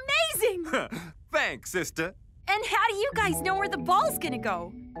crosses are amazing! Thanks, sister. And how do you guys know where the ball's gonna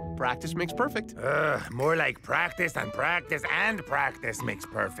go? Practice makes perfect. More like practice and practice and practice makes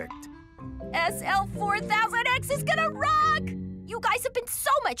perfect. SL4000X is gonna rock! You guys have been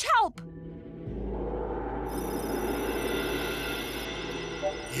so much help!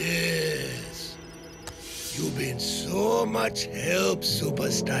 Yes. You've been so much help, Supa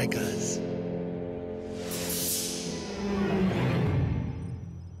Strikas.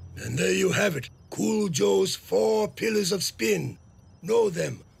 And there you have it. Cool Joe's 4 pillars of spin. Know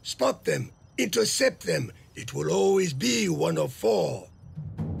them, spot them, intercept them. It will always be one of 4.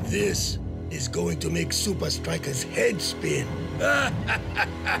 This is going to make Supa Strikas' head spin. Huh?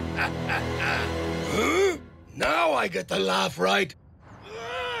 Now I get the laugh right.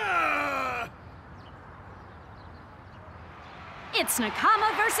 It's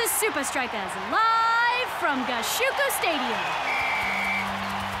Nakama versus Supa Strikas, live from Cuju Stadium.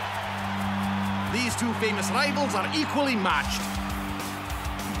 These 2 famous rivals are equally matched.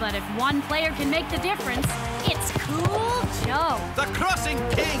 But if one player can make the difference, it's Cool Joe. The Crossing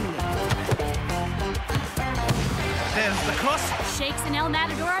King. There's the cross. Shakes and El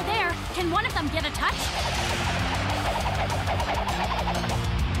Matador are there. Can one of them get a touch?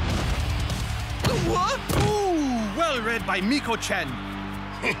 What? Ooh, well read by Miko-chan.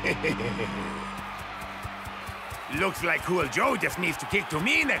 Looks like Cool Joe just needs to kick to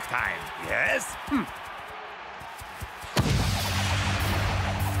me next time, yes?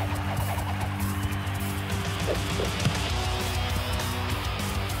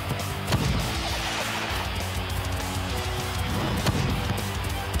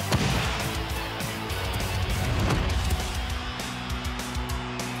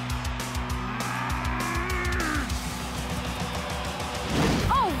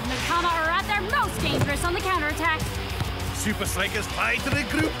 Dangerous on the counterattack. Supa Strikas try to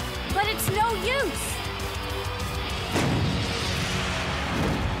regroup. But it's no use.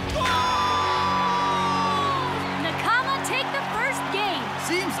 Nakama take the first game.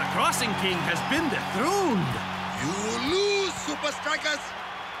 racing king has been dethroned. You lose, Supa Strikas!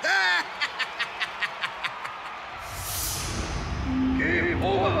 Game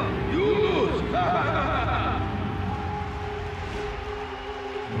over. You lose.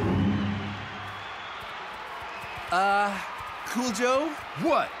 Cool Joe?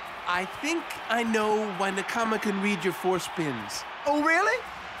 What? I think I know why Nakama can read your 4 spins. Oh, really?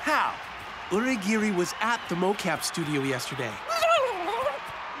 How? Uragiri was at the mocap studio yesterday.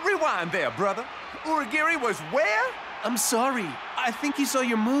 Rewind there, brother. Uragiri was where? I'm sorry. I think he saw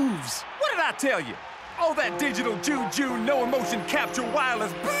your moves. What did I tell you? All that digital juju, no emotion capture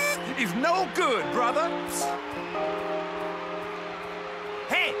wireless is no good, brother.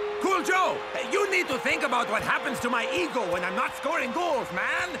 Hey, Cool Joe, you need to think about what happens to my ego when I'm not scoring goals,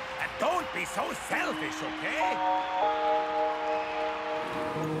 man. And don't be so selfish, okay?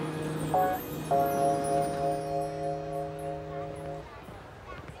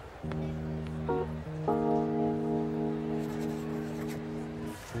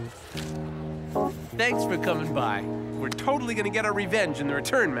 Thanks for coming by. We're totally gonna get our revenge in the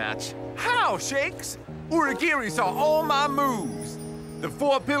return match. How, Shakes? Uragiri saw all my moves. The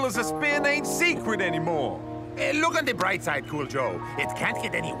 4 pillars of spin ain't secret anymore. Hey, look on the bright side, Cool Joe. It can't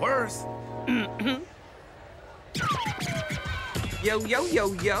get any worse. Yo, yo,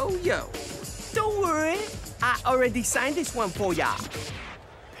 yo, yo, yo. Don't worry. I already signed this one for ya.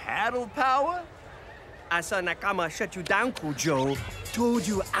 Paddle power? I saw Nakama shut you down, Cool Joe. Told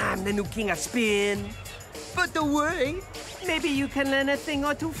you I'm the new king of spin. But don't worry. Maybe you can learn a thing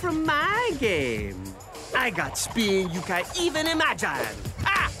or two from my game. I got spin you can't even imagine.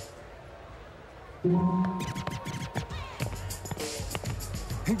 Ah!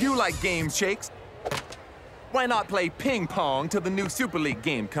 You like games, Shakes? Why not play ping pong till the new Super League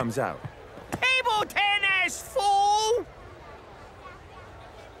game comes out? Table tennis, fool!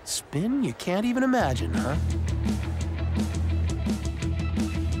 Spin you can't even imagine, huh?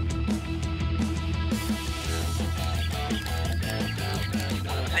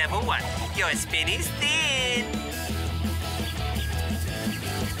 Level 1, your spin is thin.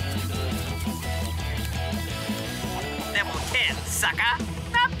 Level 10, sucker.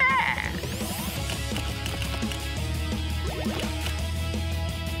 Not bad.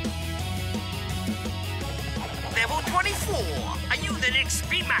 Level 24, are you the next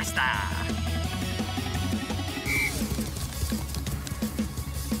Speed Master?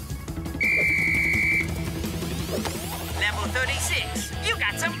 Level 36, you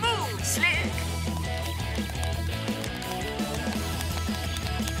got some moves, Slick.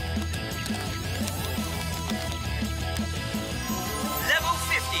 Level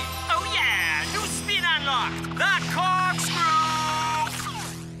 50, oh yeah, new spin unlocked, the corkscrew.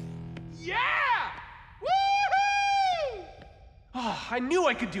 Yeah! Woohoo! Oh, I knew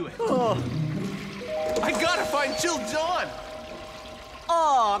I could do it. Oh. I gotta find Chill John.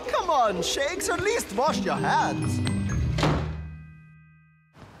 Oh, come on, Shakes. At least wash your hands.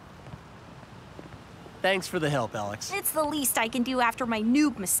 Thanks for the help, Alex. It's the least I can do after my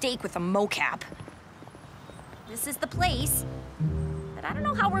noob mistake with a mocap. This is the place. But I don't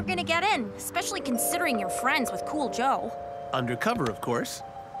know how we're gonna get in, especially considering you're friends with Cool Joe. Undercover, of course.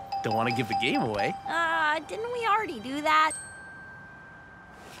 Don't want to give the game away. Didn't we already do that?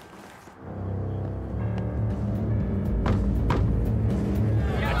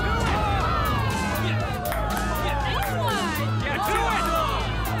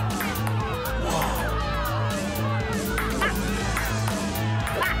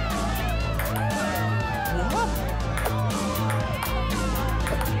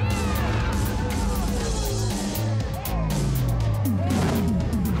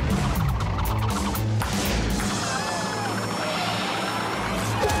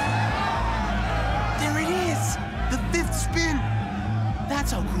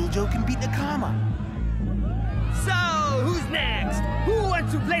 That's how Cool Joe can beat Nakama. So, who's next? Who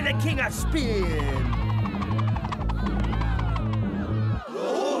wants to play the king of spin?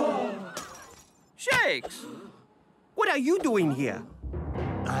 Shakes, what are you doing here?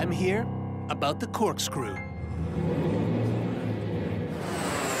 I'm here about the corkscrew.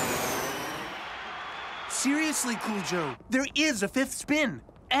 Seriously, Cool Joe, there is a 5th spin.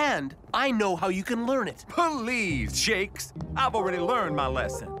 And I know how you can learn it. Please, Shakes. I've already learned my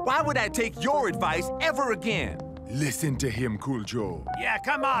lesson. Why would I take your advice ever again? Listen to him, Cool Joe. Yeah,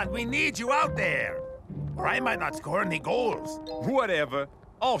 come on, we need you out there. Or I might not score any goals. Whatever.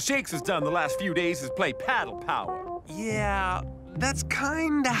 All Shakes has done the last few days is play paddle power. Yeah, that's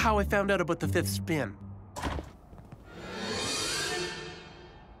kinda how I found out about the 5th spin.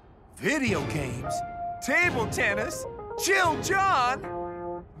 Video games, table tennis, Chill John.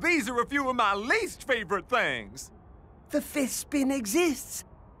 These are a few of my least favorite things. The fifth spin exists.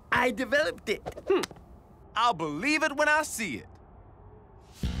 I developed it. I'll believe it when I see it.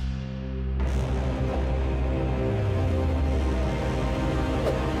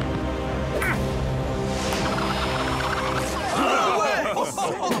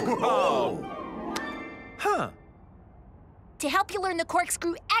 Huh. To help you learn the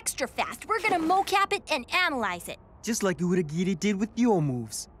corkscrew extra fast, we're gonna mocap it and analyze it. Just like Uragiri did with your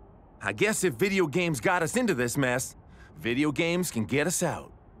moves. I guess if video games got us into this mess, video games can get us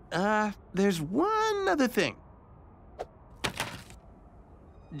out. There's one other thing.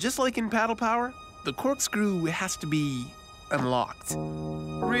 Just like in Paddle Power, the corkscrew has to be unlocked.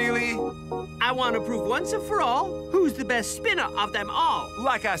 Really? I want to prove once and for all who's the best spinner of them all.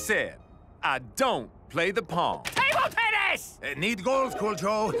 Like I said, I don't play the palm. Table tennis! Need goals, Cool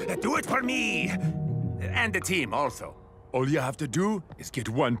Joe. Do it for me. And the team also. All you have to do is get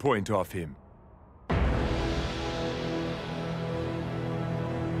 1 point off him.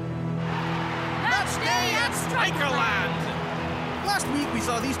 Match day at Strikerland! Last week we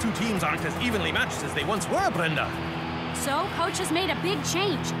saw these two teams aren't as evenly matched as they once were, Brenda. So, Coach has made a big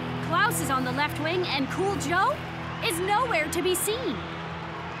change. Klaus is on the left wing, and Cool Joe is nowhere to be seen.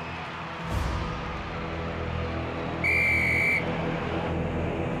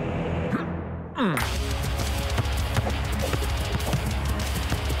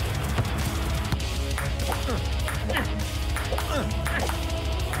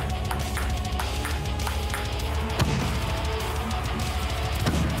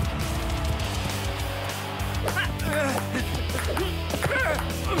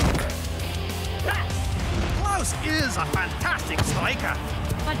 Klaus is a fantastic striker.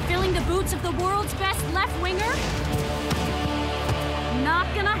 But filling the boots of the world's best left winger? Not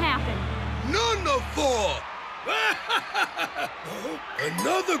gonna happen. None of four!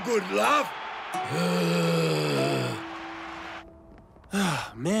 Another good laugh.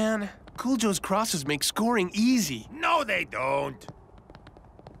 Man, Cool Joe's crosses make scoring easy. No, they don't.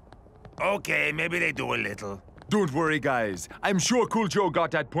 Okay, maybe they do a little. Don't worry, guys. I'm sure Cool Joe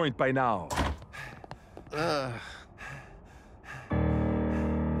got that point by now.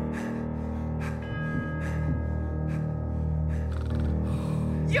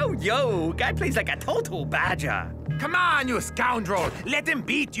 Yo, guy plays like a total badger. Come on, you scoundrel. Let him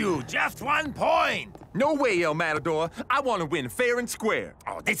beat you. Just 1 point. No way, El Matador. I want to win fair and square.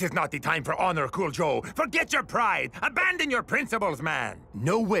 Oh, this is not the time for honor, Cool Joe. Forget your pride. Abandon your principles, man.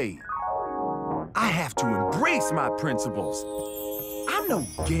 No way. I have to embrace my principles. I'm no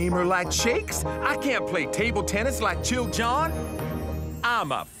gamer like Shakes. I can't play table tennis like Chill John.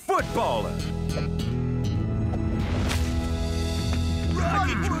 I'm a footballer.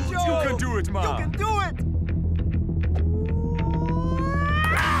 You can do it, Ma. You can do it!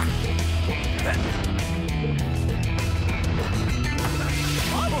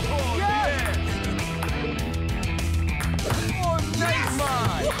 Oh, yes! Oh, nice,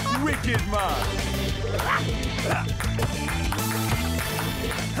 Ma! Wicked, Ma!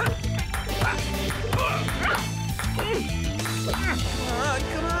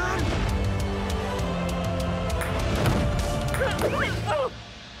 Come on!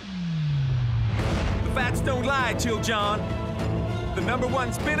 The facts don't lie, Chill John. The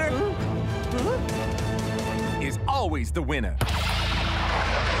 #1 spinner is always the winner.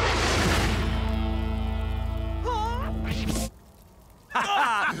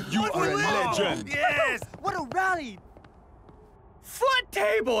 You are a legend. Yes! What a rally! Foot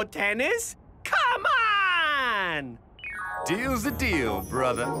table tennis? Come on! Deal's a deal,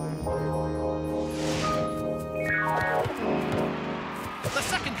 brother. The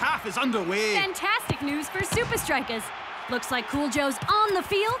second half is underway. Fantastic news for Supa Strikas. Looks like Cool Joe's on the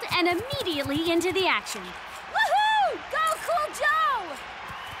field and immediately into the action. Woohoo! Go, Cool Joe!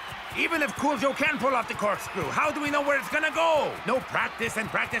 Even if Cool Joe can pull off the corkscrew, how do we know where it's gonna go? No practice and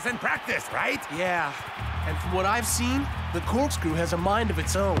practice and practice, right? Yeah, and from what I've seen, the corkscrew has a mind of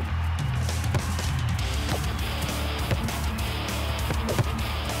its own.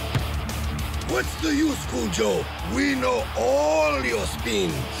 What's the use, Cool Joe? We know all your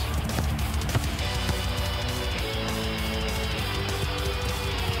spins.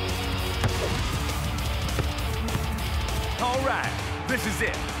 All right, this is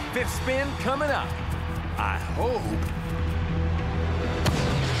it. 5th spin coming up. I hope.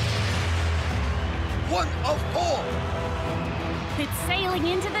 1 of 4. It's sailing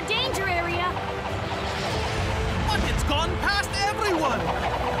into the danger area. But it's gone past everyone.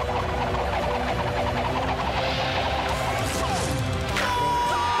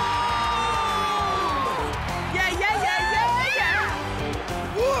 Yeah.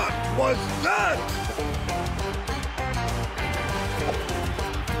 Whoa!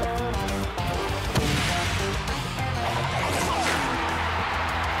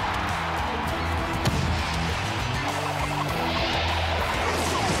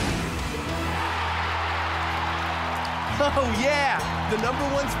 Oh, yeah! The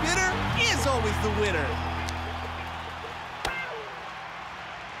 #1 spinner is always the winner.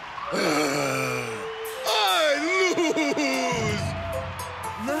 I lose!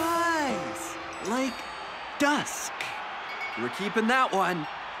 Nice! Like dusk. We're keeping that one.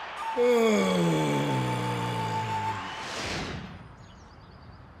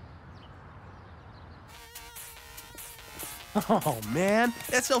 Oh, man.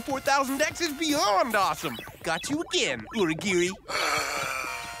 SL4000X is beyond awesome. Got you again, Uragiri.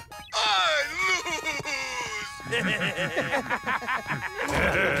 I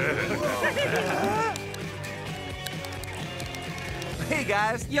Hey,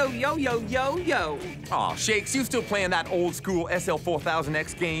 guys. Yo, yo, yo, yo, yo. Aw, Shakes, you still playing that old school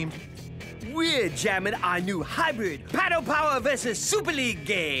SL4000X game? We're jamming our new hybrid Paddle Power versus Super League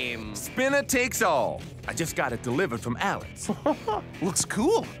game. Spinner takes all. I just got it delivered from Alex. Looks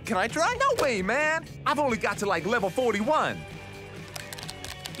cool. Can I try? No way, man. I've only got to like level 41.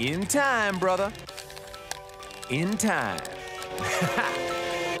 In time, brother. In time.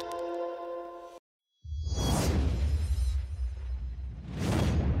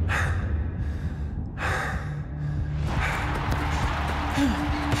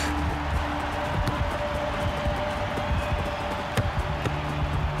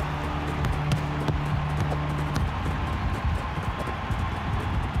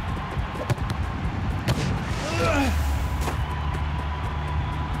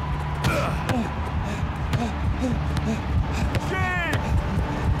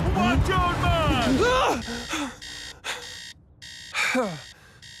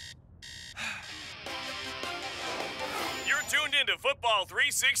 You're tuned into Football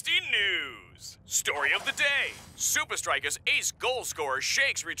 360 News. Story of the day. Supa Strikas ace goal scorer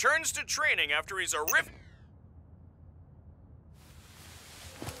Shakes returns to training after he's a rift.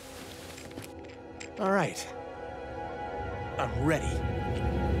 All right. I'm ready.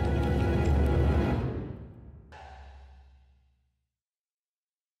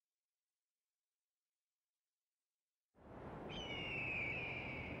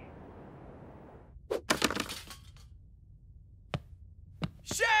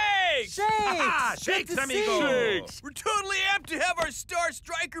 Shakes! Ah, Shakes, amigo! Shakes! We're totally amped to have our star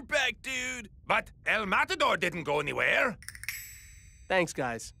striker back, dude! But El Matador didn't go anywhere. Thanks,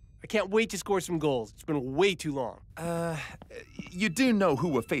 guys. I can't wait to score some goals. It's been way too long. You do know who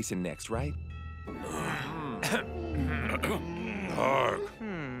we're facing next, right?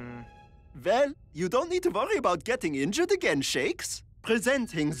 Well, you don't need to worry about getting injured again, Shakes.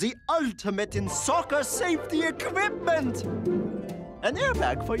 Presenting the ultimate in soccer safety equipment. An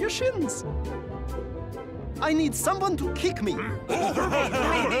airbag for your shins. I need someone to kick me.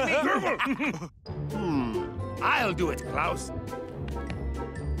 I'll do it, Klaus.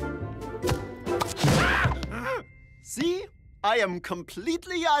 See? I am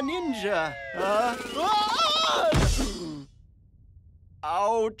completely a ninja.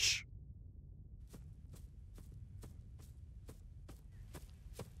 Ouch.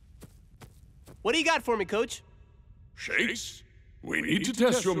 What do you got for me, Coach? Shakes, we need to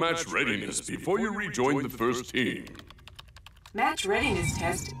test your match readiness before you rejoin the first team. Match readiness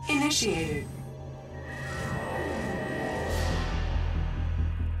test initiated.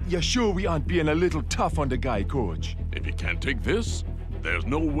 You sure we aren't being a little tough on the guy, Coach? If he can't take this, there's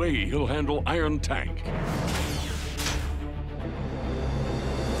no way he'll handle Iron Tank.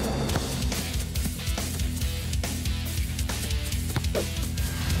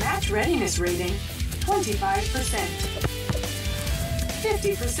 Match readiness rating 25%.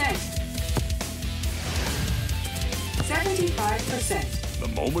 50%. 75%. The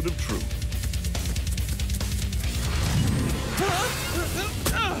moment of truth.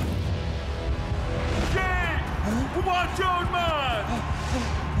 Watch out, man!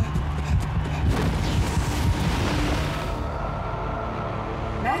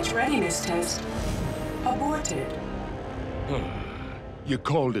 Match readiness test aborted. You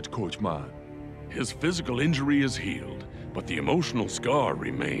called it, Coach Man. His physical injury is healed, but the emotional scar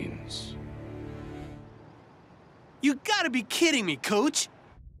remains. You gotta be kidding me, Coach.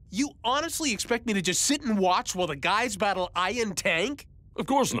 You honestly expect me to just sit and watch while the guys battle Iron Tank? Of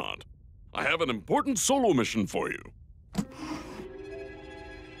course not. I have an important solo mission for you.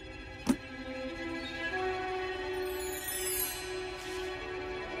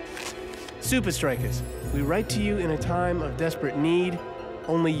 Supa Strikas, we write to you in a time of desperate need.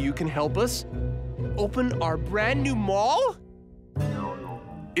 Only you can help us. Open our brand new mall?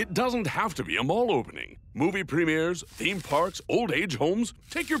 It doesn't have to be a mall opening. Movie premieres, theme parks, old age homes,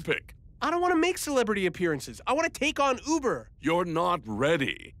 take your pick. I don't want to make celebrity appearances. I want to take on Uber. You're not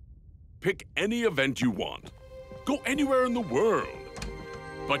ready. Pick any event you want. Go anywhere in the world.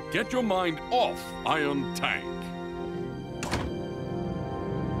 But get your mind off Iron Tank.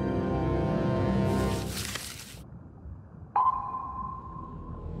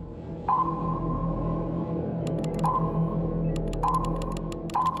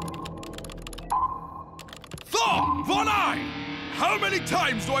 Von Eye! How many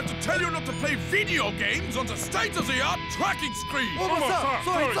times do I have to tell you not to play video games on the state-of-the-art tracking screen? Oh,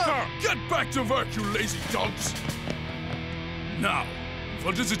 sir. Get back to work, you lazy dogs! Now,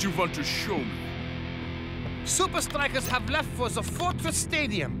 what is it you want to show me? Supa Strikas have left for the Fortress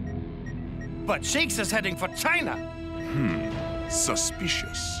Stadium. But Shakes is heading for China.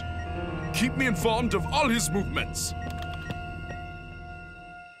 Suspicious. Keep me informed of all his movements.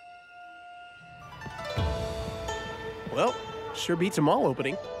 Well, sure beats them all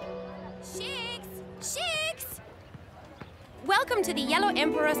opening. Shakes! Welcome to the Yellow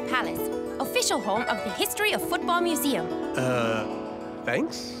Emperor's Palace, official home of the History of Football Museum.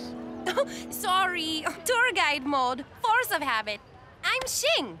 Thanks? Sorry, tour guide mode, force of habit. I'm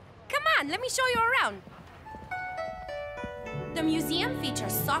Xing. Come on, let me show you around. The museum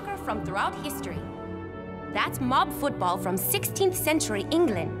features soccer from throughout history. That's mob football from 16th century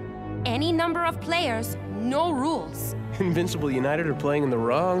England. Any number of players, no rules. Invincible United are playing in the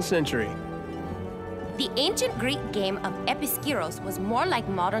wrong century. The ancient Greek game of episkiros was more like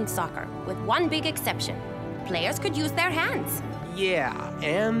modern soccer, with one big exception. Players could use their hands. Yeah,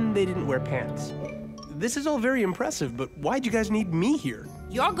 and they didn't wear pants. This is all very impressive, but why'd you guys need me here?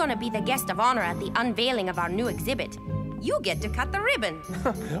 You're gonna be the guest of honor at the unveiling of our new exhibit. You get to cut the ribbon.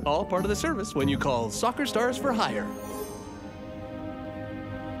 All part of the service when you call Soccer Stars for Hire.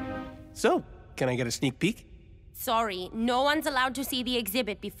 So, can I get a sneak peek? Sorry, no one's allowed to see the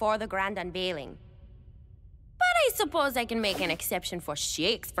exhibit before the grand unveiling. But I suppose I can make an exception for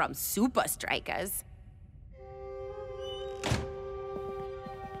Shakes from Supa Strikas.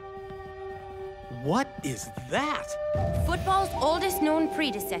 What is that? Football's oldest known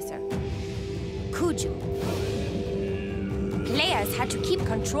predecessor, Cuju. Players had to keep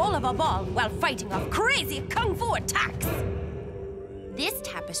control of a ball while fighting off crazy kung fu attacks. This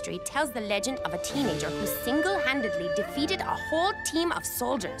tapestry tells the legend of a teenager who single-handedly defeated a whole team of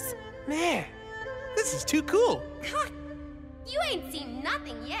soldiers. Man, this is too cool. You ain't seen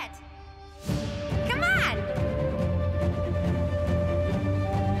nothing yet. Come on!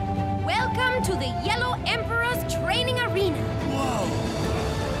 Welcome to the Yellow Emperor's training arena. Whoa!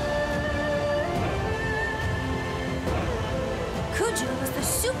 Cuju was the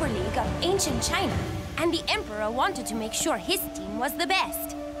Super League of ancient China, and the Emperor wanted to make sure his team was the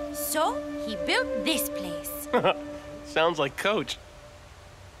best. So, he built this place. Sounds like Coach.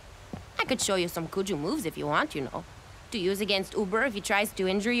 I could show you some Cuju moves if you want, you know. To use against Uber if he tries to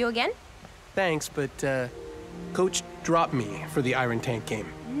injure you again. Thanks, but, Coach dropped me for the Iron Tank game.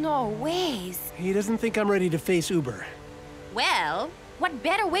 No ways. He doesn't think I'm ready to face Uber. Well, what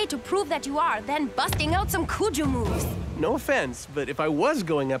better way to prove that you are than busting out some Cuju moves? No offense, but if I was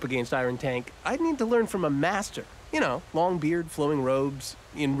going up against Iron Tank, I'd need to learn from a master. You know, long beard, flowing robes,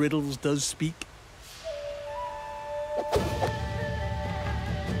 in riddles does speak.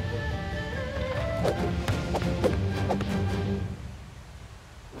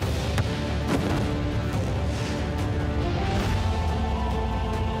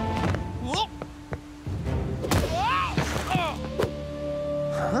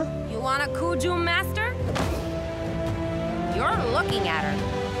 You want a Cuju master? You're looking at her.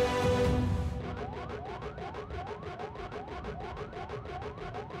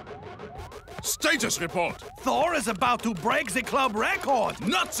 Status report! Thor is about to break the club record!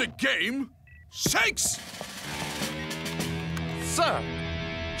 Not the game! Shakes! Sir,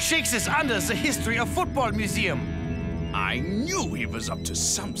 Shakes is under the History of Football Museum. I knew he was up to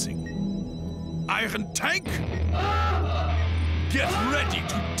something. Iron Tank? Get ready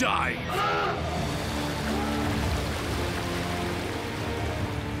to die!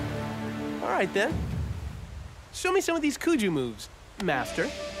 All right, then. Show me some of these Cuju moves, Master.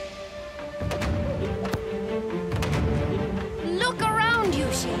 Look around you,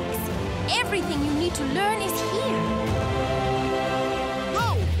 Shakes. Everything you need to learn is here.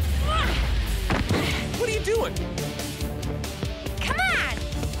 Whoa! What are you doing? Come on!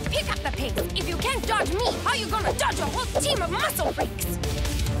 Pick up the pace. If you can't dodge me, how are you gonna dodge a whole team of muscle freaks?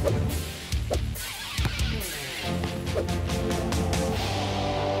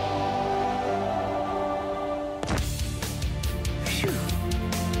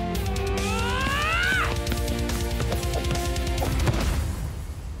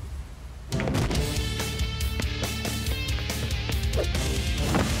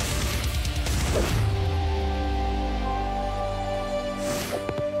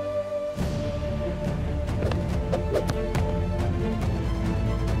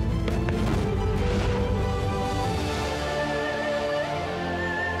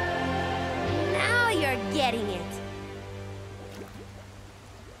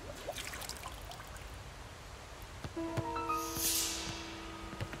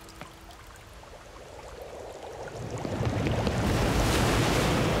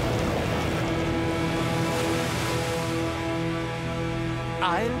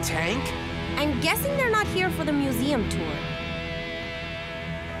 Iron Tank? I'm guessing they're not here for the museum tour.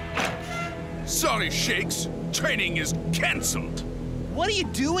 Sorry, Shakes. Training is cancelled. What are you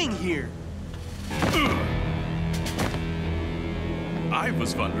doing here? I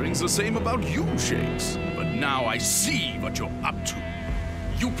was wondering the same about you, Shakes. But now I see what you're up to.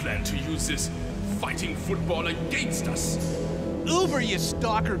 You plan to use this fighting football against us. Uber, you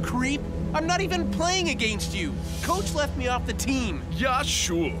stalker creep! I'm not even playing against you. Coach left me off the team. Yeah,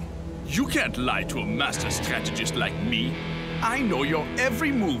 sure. You can't lie to a master strategist like me. I know your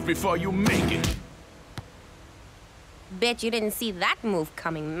every move before you make it. Bet you didn't see that move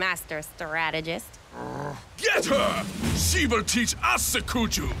coming, master strategist. Get her! She will teach us the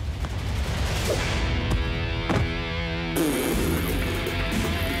Cuju.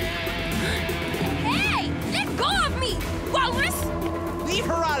 Hey! Let go of me, walrus! Leave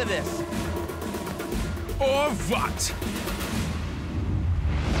her out of this! Or what?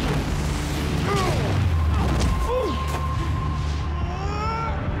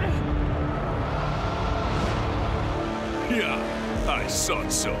 Yeah, I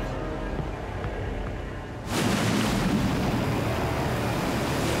thought so.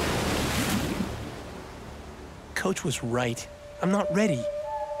 Coach was right. I'm not ready.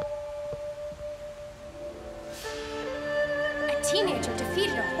 A teenager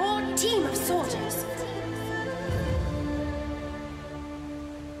defeated a whole team of soldiers.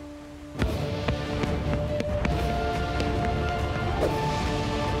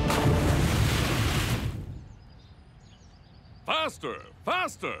 Faster!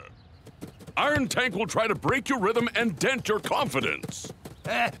 Faster! Iron Tank will try to break your rhythm and dent your confidence.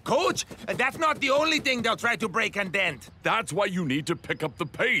 Coach, that's not the only thing they'll try to break and dent. That's why you need to pick up the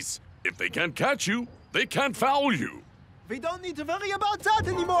pace. If they can't catch you, they can't foul you. We don't need to worry about that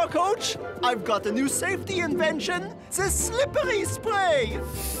anymore, Coach. I've got a new safety invention, the slippery spray.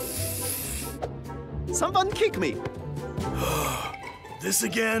 Someone kick me. This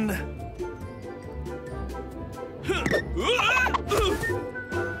again?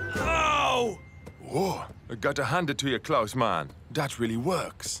 Ow! Whoa, I gotta hand it to you, Klaus, man. That really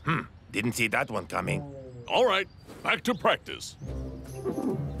works. Didn't see that one coming. All right, back to practice.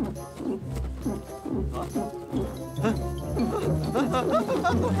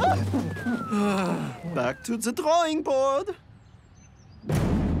 Back to the drawing board.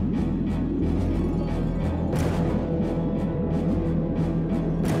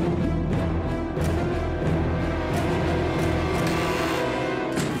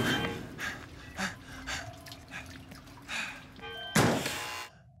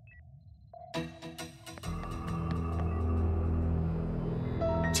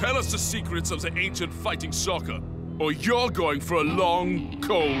 Tell us the secrets of the ancient fighting soccer, or you're going for a long,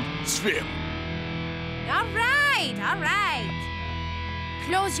 cold swim. All right, all right.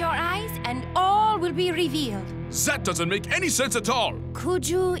 Close your eyes and all will be revealed. That doesn't make any sense at all.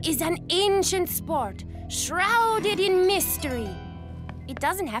 Cuju is an ancient sport, shrouded in mystery. It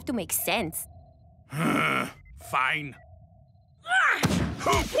doesn't have to make sense. Fine.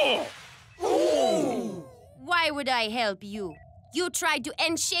 Why would I help you? You tried to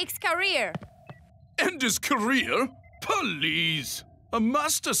end Shake's career. End his career? Please. A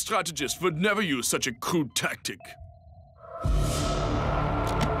master strategist would never use such a crude tactic.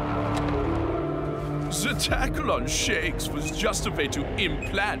 The tackle on Shakes was just a way to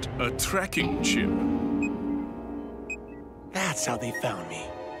implant a tracking chip. That's how they found me.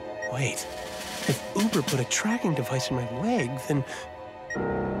 Wait, if Uber put a tracking device in my leg, then...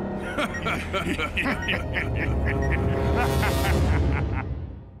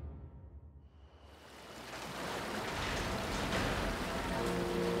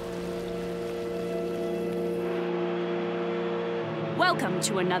 Welcome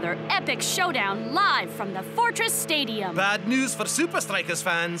to another epic showdown live from the Fortress Stadium. Bad news for Supa Strikas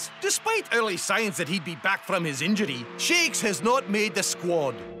fans. Despite early signs that he'd be back from his injury, Shakes has not made the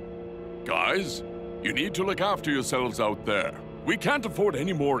squad. Guys, you need to look after yourselves out there. We can't afford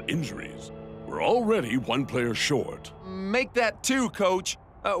any more injuries. We're already one player short. Make that two, Coach.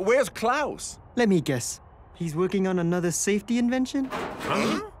 Where's Klaus? Let me guess. He's working on another safety invention?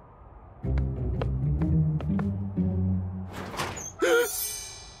 Huh?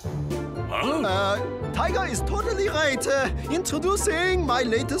 Tiger is totally right. Introducing my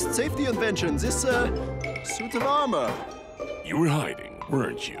latest safety invention, this suit of armor. You were hiding,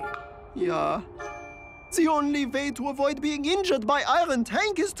 weren't you? Yeah. The only way to avoid being injured by Iron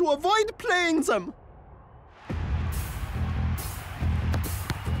Tank is to avoid playing them.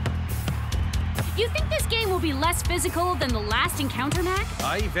 You think this game will be less physical than the last encounter, Mac?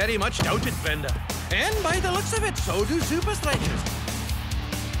 I very much doubt it, Brenda. And by the looks of it, so do Supa Strikas.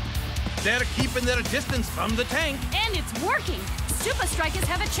 They're keeping their distance from the tank. And it's working. Supa Strikas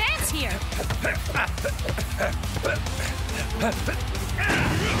have a chance here.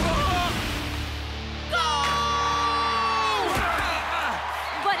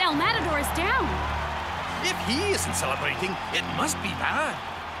 But El Matador is down. If he isn't celebrating, it must be bad.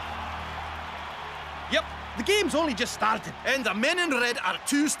 Yep, the game's only just started, and the men in red are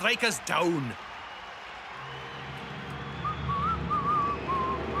 2 strikers down.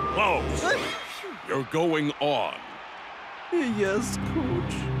 Close. You're going on. Yes,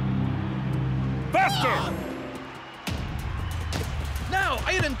 Coach. Faster! Now,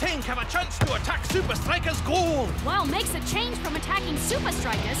 Iron Tank have a chance to attack Supa Strikas' goal. Wow makes a change from attacking Supa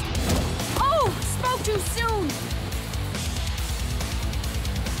Strikas. Oh, spoke too soon.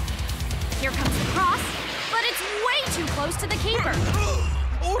 Here comes the cross, but it's way too close to the keeper.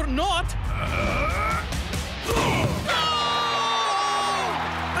 Or not.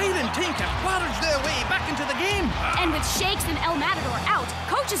 Iron Tank have barged their way back into the game. And with Shakes and El Matador out,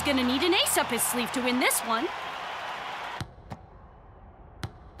 Coach is gonna need an ace up his sleeve to win this one.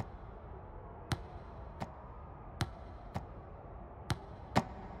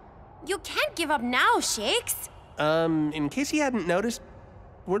 You can't give up now, Shakes. In case you hadn't noticed,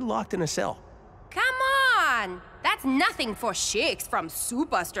 we're locked in a cell. Come on! That's nothing for Shakes from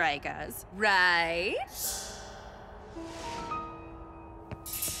Supa Strikas, right?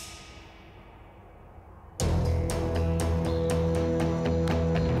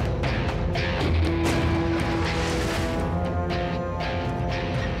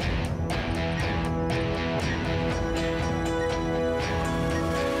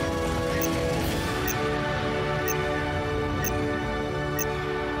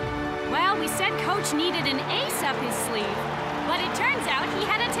 Well, we said Coach needed an ace up his sleeve, but it turns out he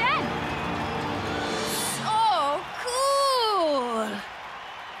had a 10. So cool!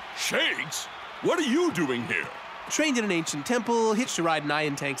 Shakes? What are you doing here? Trained in an ancient temple, hitched to ride an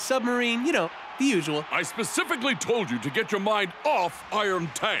Iron Tank submarine, you know, the usual. I specifically told you to get your mind off Iron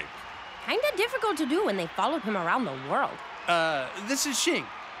Tank. Kinda difficult to do when they followed him around the world. This is Xing.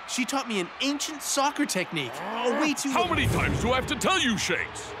 She taught me an ancient soccer technique. Way too... How many times do I have to tell you,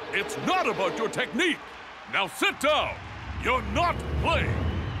 Shakes? It's not about your technique. Now sit down. You're not playing.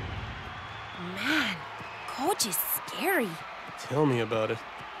 Man, Coach is scary. Tell me about it.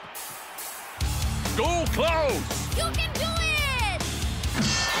 Go close! You can do it!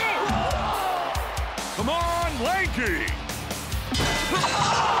 Come on, Lanky!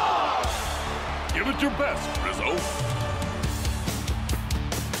 Give it your best, Rizzo.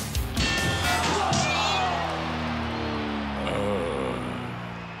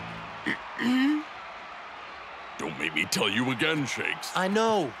 Don't make me tell you again, Shakes. I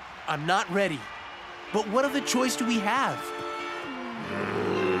know. I'm not ready. But what other choice do we have?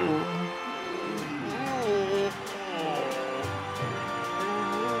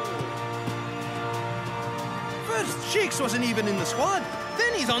 First, Shakes wasn't even in the squad.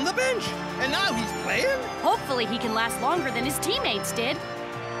 Then he's on the bench. And now he's playing? Hopefully he can last longer than his teammates did.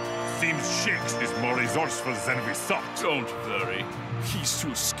 Seems Shakes is more resourceful than we thought. Don't worry. He's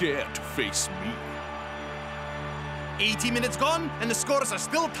too scared to face me. 80 minutes gone, and the scores are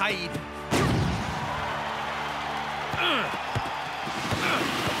still tied.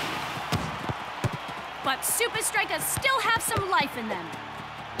 But Supa Strikas still have some life in them.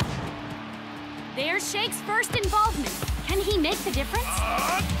 There's Shakes' first involvement. Can he make the difference?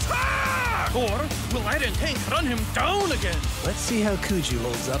 Attack! Or will Iron Tank run him down again? Let's see how Cuju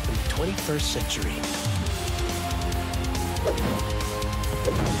holds up in the 21st century.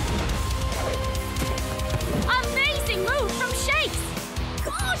 Amazing move from Shakes!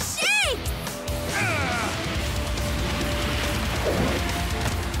 Go Shakes!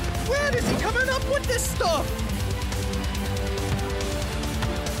 Where is he coming up with this stuff?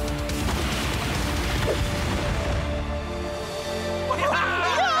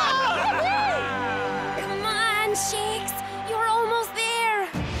 Come on, Shakes. You're almost there.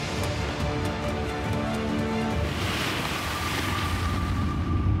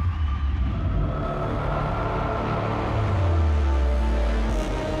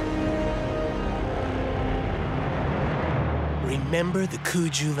 Remember the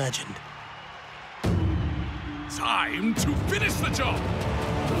Cuju legend. Time to finish the job!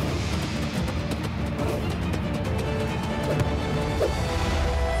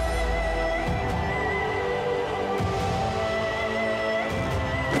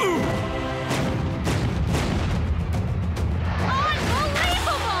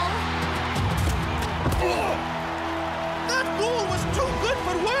 That goal was too good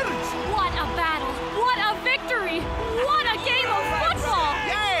for words! What a battle! What a victory! What a game of football!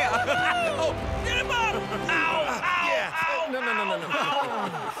 Yeah!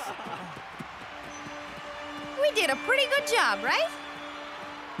 job, right?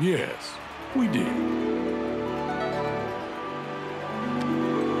 Yes, we did.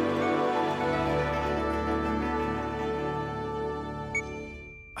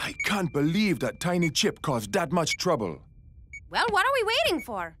 I can't believe that tiny chip caused that much trouble. Well, what are we waiting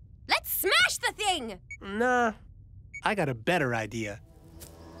for? Let's smash the thing! Nah, I got a better idea.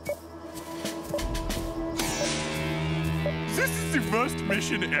 This is the first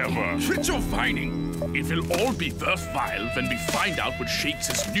mission ever. Which you're finding. It will all be worthwhile when we find out what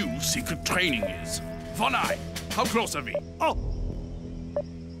Shakes' new secret training is. Von Eye, how close are we? Oh!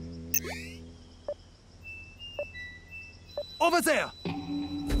 Over there!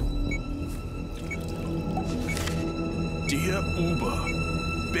 Dear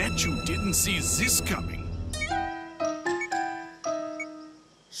Uber, bet you didn't see this coming.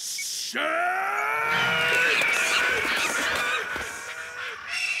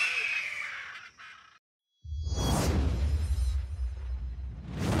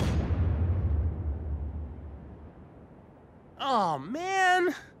 Oh,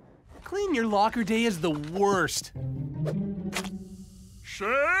 man. Clean your locker day is the worst.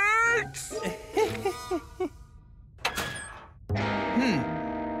 Shakes!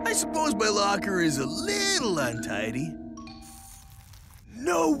 I suppose my locker is a little untidy.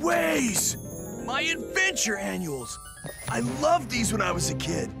 No ways! My adventure annuals! I loved these when I was a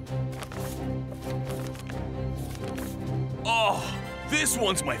kid. Oh, this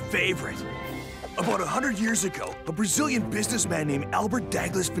one's my favorite. About 100 years ago, a Brazilian businessman named Albert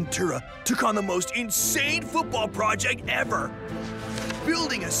Douglas Ventura took on the most insane football project ever.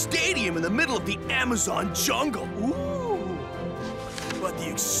 Building a stadium in the middle of the Amazon jungle. Ooh. But the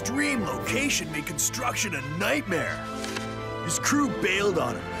extreme location made construction a nightmare. His crew bailed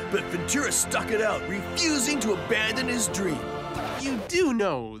on him, but Ventura stuck it out, refusing to abandon his dream. You do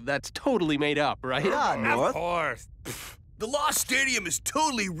know that's totally made up, right? Yeah, North. Of course. The Lost Stadium is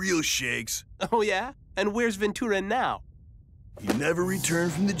totally real, Shakes. Oh, yeah? And where's Ventura now? He never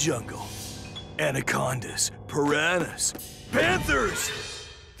returned from the jungle. Anacondas, piranhas, panthers!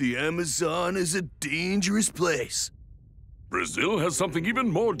 The Amazon is a dangerous place. Brazil has something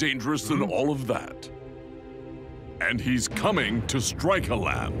even more dangerous than all of that. And he's coming to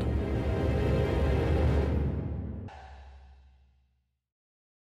Strikerland.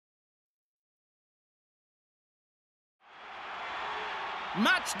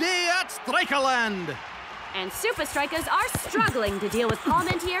 Match day at Strikerland. And Supa Strikas are struggling to deal with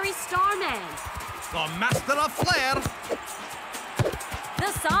Palmentieri's star man. The master of flair.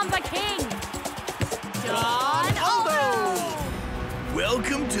 The Samba King. John Aldo.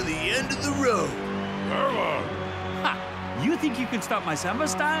 Welcome to the end of the road. Ha! You think you can stop my samba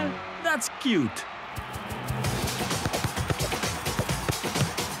style? That's cute.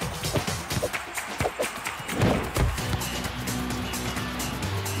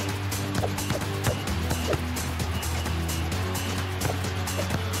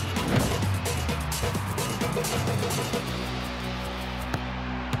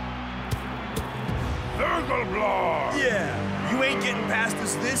 Yeah, you ain't getting past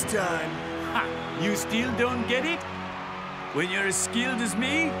us this time. Ha! You still don't get it? When you're as skilled as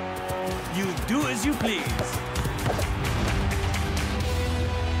me, you do as you please.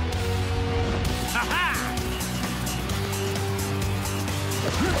 Ha-ha!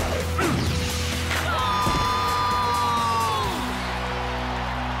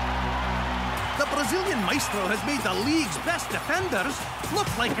 The Brazilian maestro has made the league's best defenders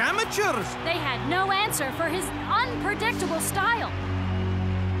look like amateurs. They had no answer for his unpredictable style.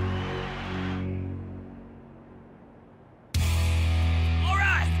 All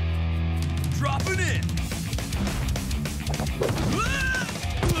right, dropping in.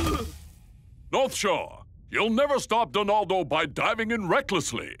 North Shore, you'll never stop Donaldo by diving in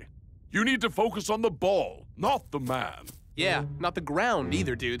recklessly. You need to focus on the ball, not the man. Yeah, not the ground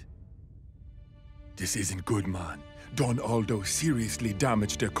either, dude. This isn't good, man. Don Aldo seriously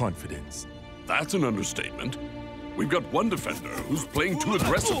damaged their confidence. That's an understatement. We've got one defender who's playing too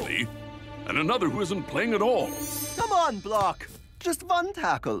aggressively, and another who isn't playing at all. Come on, Block. Just one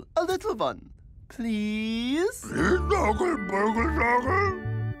tackle, a little one. Please?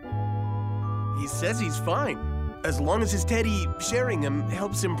 He says he's fine. As long as his Teddy sharing him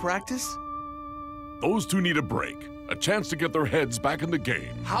helps him practice. Those two need a break. A chance to get their heads back in the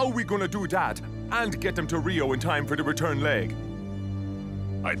game. How are we gonna do that and get them to Rio in time for the return leg?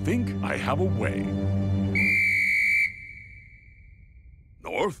 I think I have a way.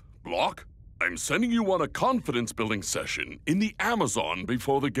 North, Block, I'm sending you on a confidence-building session in the Amazon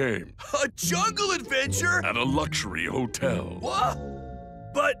before the game. A jungle adventure? At a luxury hotel. What?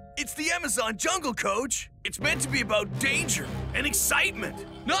 But it's the Amazon jungle, Coach. It's meant to be about danger and excitement,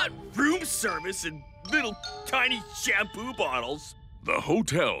 not room service and little tiny shampoo bottles. The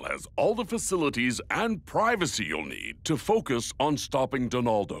hotel has all the facilities and privacy you'll need to focus on stopping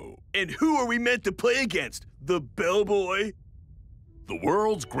Donaldo. And who are we meant to play against? The bellboy? The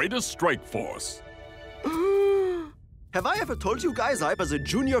world's greatest strike force. Have I ever told you guys I was a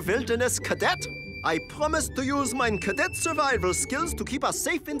junior wilderness cadet? I promised to use my cadet survival skills to keep us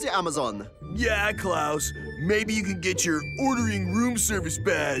safe in the Amazon. Yeah, Klaus. Maybe you can get your ordering room service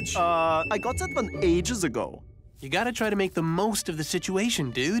badge. I got that one ages ago. You gotta try to make the most of the situation,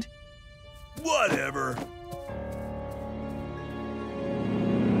 dude. Whatever.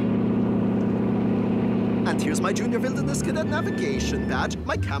 And here's my Junior Wilderness Cadet Navigation badge,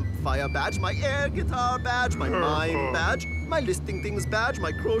 my Campfire badge, my Air Guitar badge, my Mime badge, my Listing Things badge,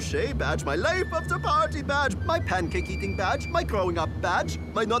 my Crochet badge, my Life of the Party badge, my Pancake Eating badge, my Growing Up badge,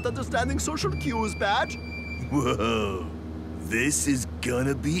 my Not Understanding Social Cues badge. Whoa. This is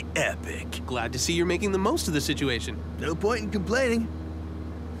gonna be epic. Glad to see you're making the most of the situation. No point in complaining.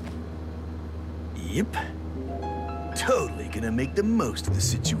 Yep. Totally gonna make the most of the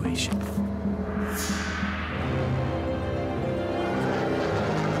situation.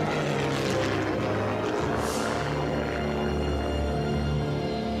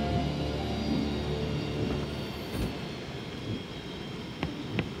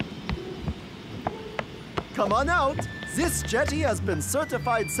 Come on out. This jetty has been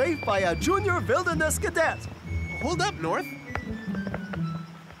certified safe by a Junior Wilderness Cadet. Hold up, North.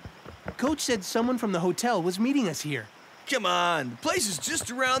 Coach said someone from the hotel was meeting us here. Come on, the place is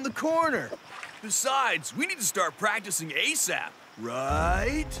just around the corner. Besides, we need to start practicing ASAP,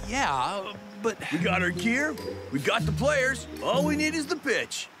 right? Yeah, but... We got our gear, we got the players, all we need is the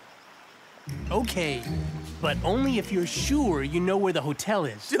pitch. Okay, but only if you're sure you know where the hotel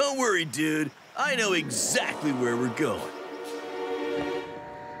is. Don't worry, dude. I know exactly where we're going.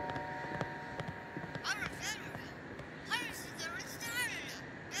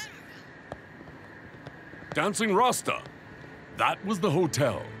 Dancing Rasta. That was the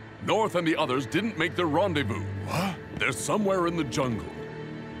hotel. North and the others didn't make their rendezvous. What? They're somewhere in the jungle.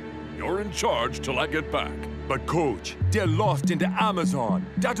 You're in charge till I get back. But Coach, they're lost in the Amazon.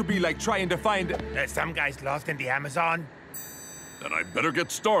 That'll be like trying to find... There's some guys lost in the Amazon. Then I better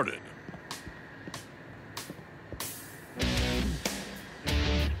get started.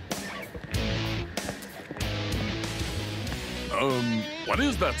 What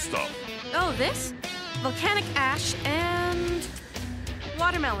is that stuff? Oh, this? Volcanic ash and...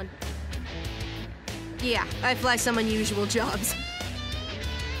 watermelon. Yeah, I fly some unusual jobs.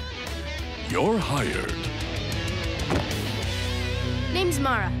 You're hired. Name's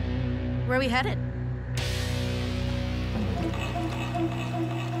Mara. Where are we headed?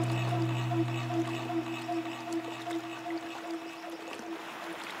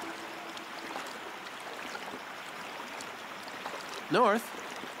 North,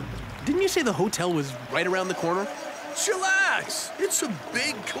 didn't you say the hotel was right around the corner? Chillax! It's a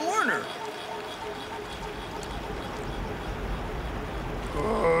big corner.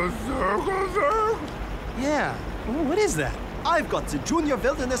 Yeah, what is that? I've got the Junior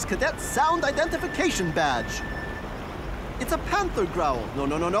Wilderness Cadet Sound Identification Badge. It's a panther growl.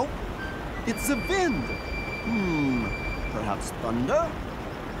 No. It's the wind. Perhaps thunder?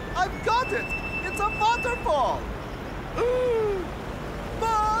 I've got it! It's a waterfall!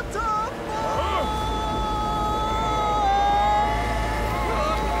 Waterfall!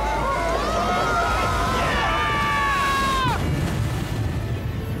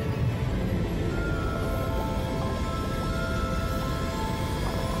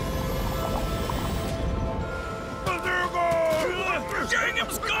 Dang, it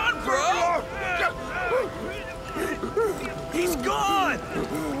was gone, bro! He's gone!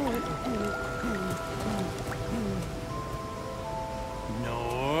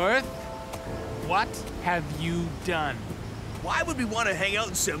 North, what have you done? Why would we want to hang out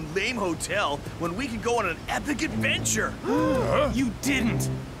in some lame hotel when we could go on an epic adventure? You didn't!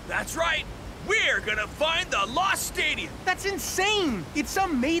 That's right! We're gonna find the lost stadium! That's insane! It's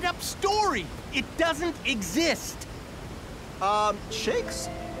some made-up story! It doesn't exist! Shakes?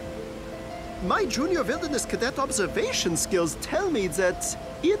 My Junior Wilderness Cadet observation skills tell me that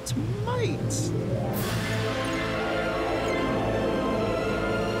it might.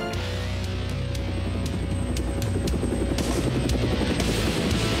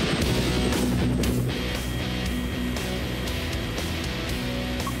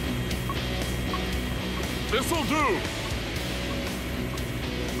 This'll do!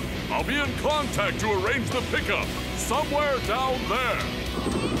 I'll be in contact to arrange the pickup somewhere down there.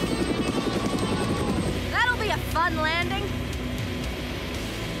 be a fun landing.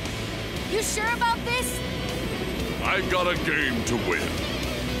 You sure about this? I got a game to win.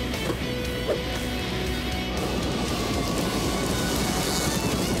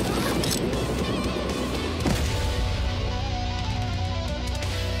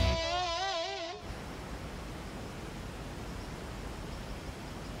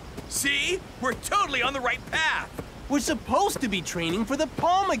 See? We're totally on the right path. We're supposed to be training for the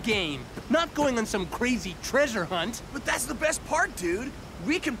Palma game, not going on some crazy treasure hunt. But that's the best part, dude.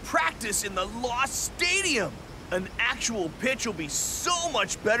 We can practice in the Lost Stadium. An actual pitch will be so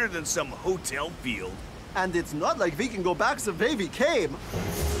much better than some hotel field. And it's not like we can go back the way we came.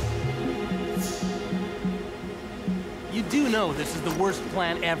 You do know this is the worst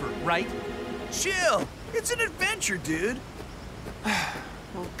plan ever, right? Chill. It's an adventure, dude.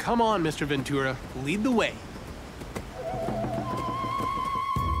 Well, come on, Mr. Ventura. Lead the way.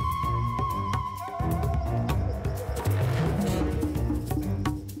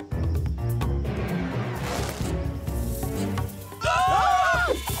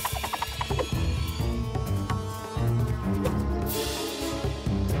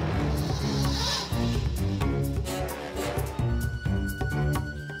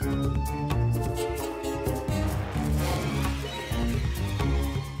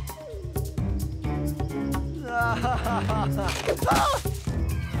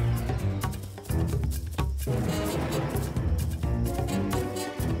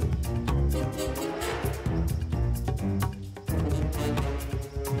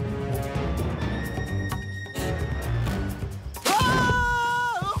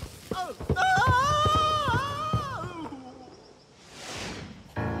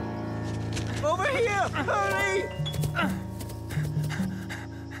 Over here! Hurry!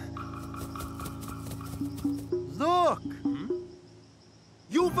 Look!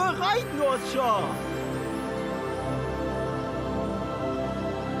 You were right, North Shore!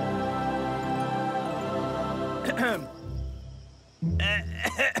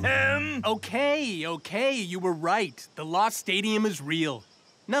 Okay, you were right. The Lost Stadium is real.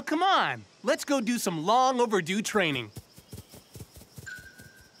 Now come on, let's go do some long overdue training.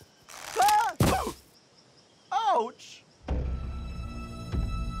 Ah! Ouch!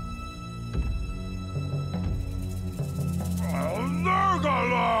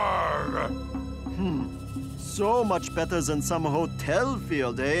 So much better than some hotel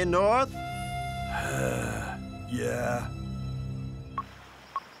field, eh, North? Yeah.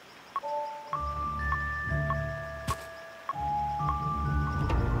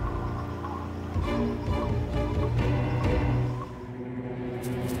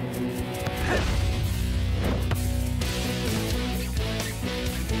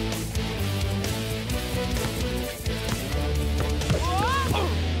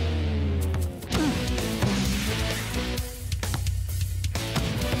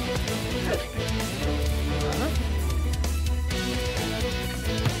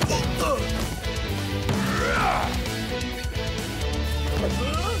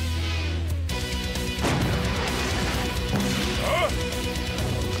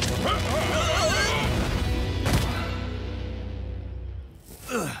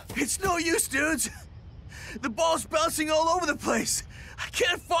 It's no use, dudes. The ball's bouncing all over the place. I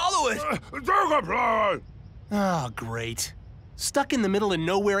can't follow it. Oh, great. Stuck in the middle of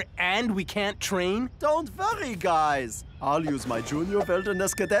nowhere and we can't train? Don't worry, guys. I'll use my junior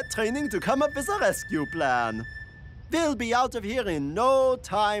wilderness cadet training to come up with a rescue plan. We'll be out of here in no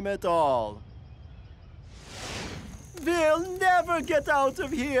time at all. We'll never get out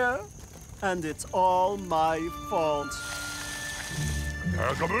of here. And it's all my fault.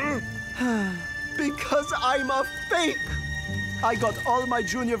 Because I'm a fake. I got all my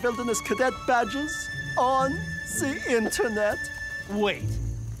junior wilderness cadet badges on the internet. Wait,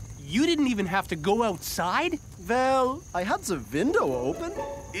 you didn't even have to go outside? Well, I had the window open.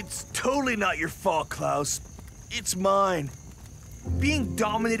 It's totally not your fault, Klaus. It's mine. Being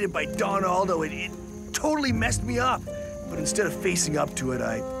dominated by Don Aldo, it totally messed me up. But instead of facing up to it,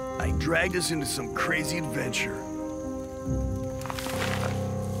 I dragged us into some crazy adventure.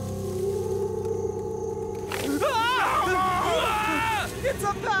 It's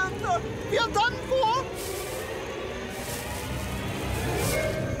a panda! We are done for!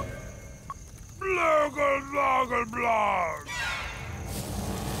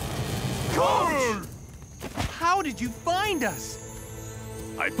 Coach! How did you find us?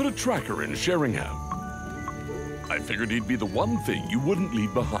 I put a tracker in Sheringham. I figured he'd be the one thing you wouldn't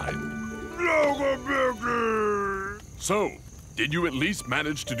leave behind. So, did you at least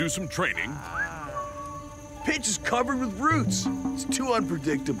manage to do some training? Pitch is covered with roots. It's too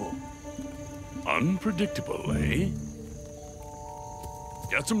unpredictable. Unpredictable, eh?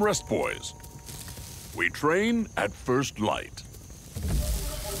 Get some rest, boys. We train at first light.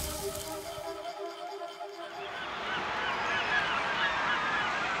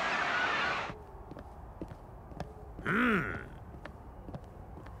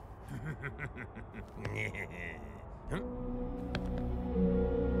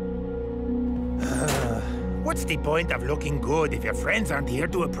 What's the point of looking good if your friends aren't here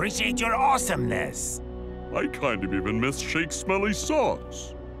to appreciate your awesomeness? I kind of even miss Shake's smelly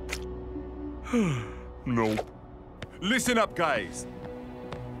socks. No. Listen up, guys.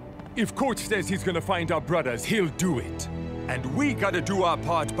 If Coach says he's gonna find our brothers, he'll do it. And we gotta do our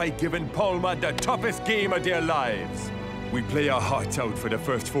part by giving Palma the toughest game of their lives. We play our hearts out for the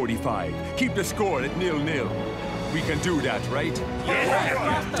first 45. Keep the score at 0-0. We can do that, right?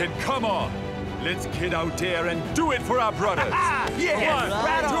 Yeah. Then come on. Let's get out there and do it for our brothers. Yes.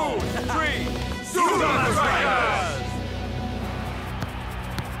 1, 2, 3, Supa Strikas!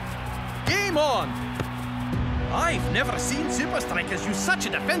 Game on! I've never seen Supa Strikas use such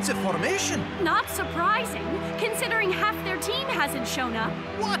a defensive formation. Not surprising, considering half their team hasn't shown up.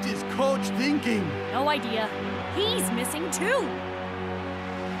 What is Coach thinking? No idea. He's missing too.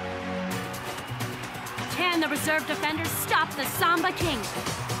 Can the reserve defenders stop the Samba King?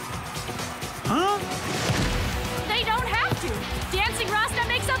 Huh? They don't have to. Dancing Rasta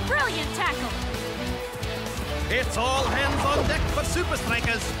makes a brilliant tackle. It's all hands on deck for Supa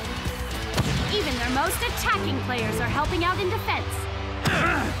Strikas. Even their most attacking players are helping out in defense.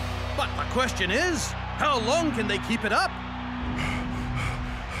 But the question is, how long can they keep it up?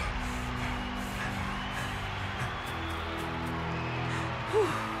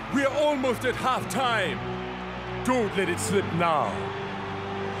 We're almost at half-time. Don't let it slip now.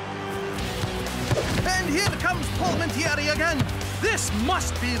 And here comes Palmentieri again. This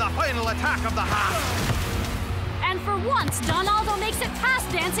must be the final attack of the half. And for once, Donaldo makes it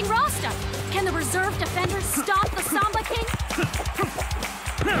past Dancing Rasta. Can the reserve defenders stop the Samba King?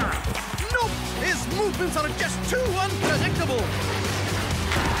 Nope! His movements are just too unpredictable.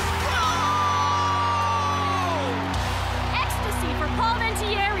 Ecstasy for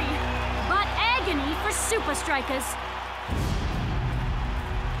Palmentieri, but agony for Supa Strikas.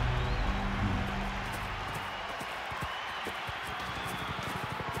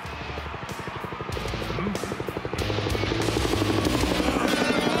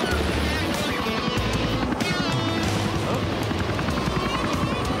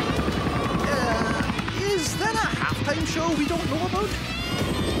 Is that a halftime show we don't know about?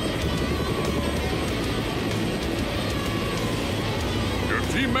 Your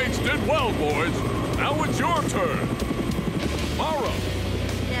teammates did well, boys. Now it's your turn. Mara.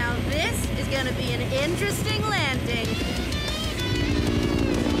 Now this is gonna be an interesting landing.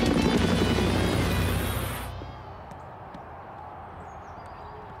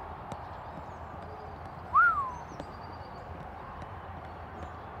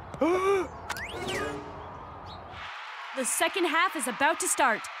 The second half is about to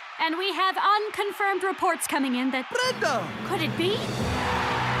start, and we have unconfirmed reports coming in that... Brenda! Could it be?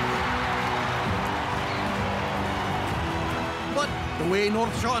 But the way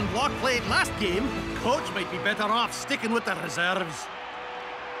North Shaw and Block played last game, Coach might be better off sticking with the reserves.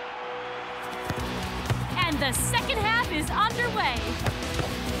 And the second half is underway.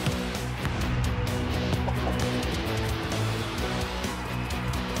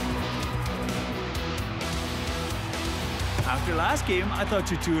 After last game, I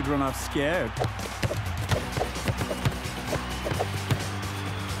thought you two would run off scared.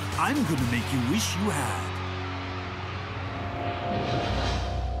 I'm gonna make you wish you had.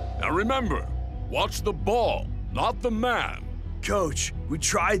 Now remember, watch the ball, not the man. Coach, we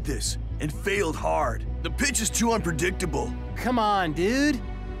tried this and failed hard. The pitch is too unpredictable. Come on, dude.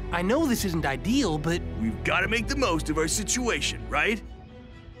 I know this isn't ideal, but... We've got to make the most of our situation, right?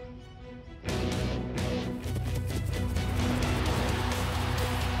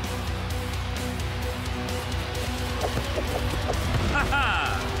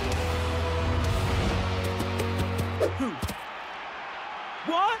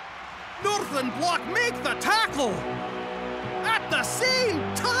 What? Northland Block make the tackle! At the same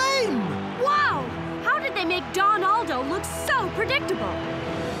time! Wow! How did they make Donaldo look so predictable?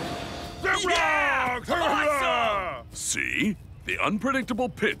 Yeah! See? The unpredictable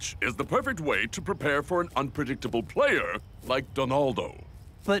pitch is the perfect way to prepare for an unpredictable player like Donaldo.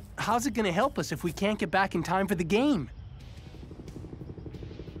 But how's it gonna help us if we can't get back in time for the game?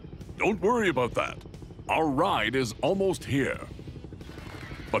 Don't worry about that. Our ride is almost here.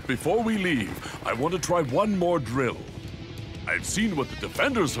 But before we leave, I want to try one more drill. I've seen what the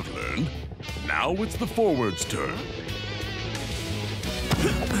defenders have learned. Now it's the forward's turn.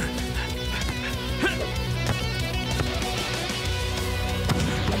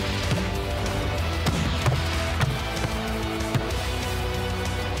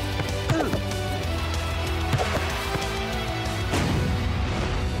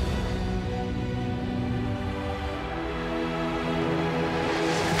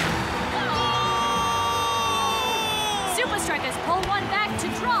 Supa Strikas pull one back to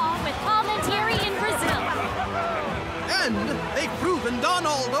draw with Palmentieri in Brazil. And they've proven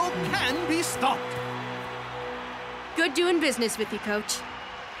Donaldo can be stopped. Good doing business with you, Coach.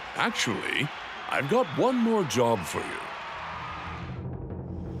 Actually, I've got one more job for you.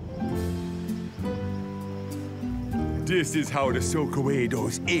 This is how to soak away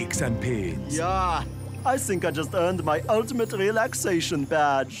those aches and pains. Yeah, I think I just earned my ultimate relaxation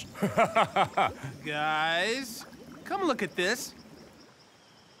badge. Guys, come look at this.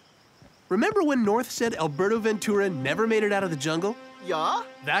 Remember when North said Alberto Ventura never made it out of the jungle? Yeah?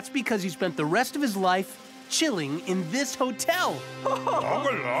 That's because he spent the rest of his life chilling in this hotel.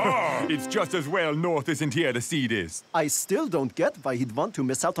 It's just as well North isn't here to see this. I still don't get why he'd want to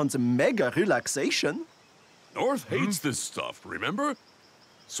miss out on the mega relaxation. North hates this stuff, remember?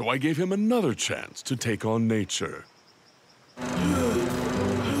 So I gave him another chance to take on nature.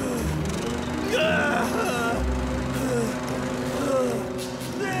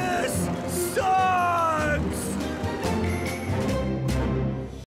 This sucks!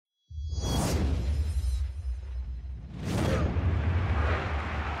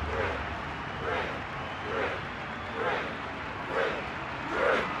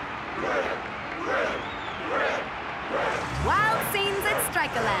 Wild scenes at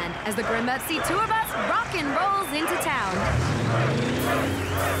Strikerland as the Grim FC tour bus rock and rolls into town.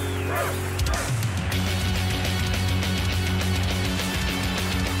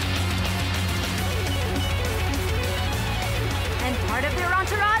 And part of their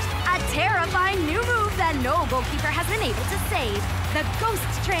entourage, a terrifying new move that no goalkeeper has been able to save, the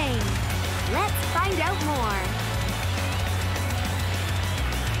Ghost Train. Let's find out more.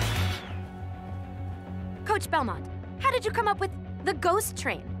 Coach Belmont, how did you come up with the Ghost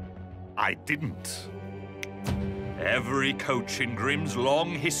Train? I didn't. Every coach in Grimm's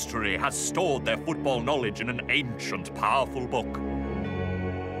long history has stored their football knowledge in an ancient, powerful book.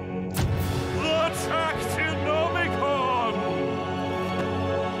 The Tactinomicon!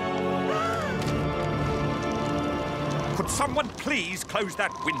 Could someone please close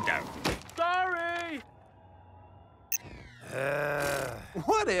that window? Sorry!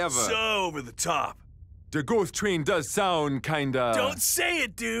 Whatever. So over the top. The ghost train does sound kinda... Don't say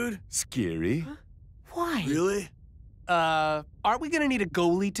it, dude! Scary. Why? Really? Aren't we gonna need a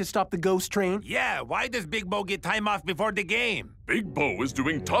goalie to stop the Ghost Train? Yeah, why does Big Bo get time off before the game? Big Bo is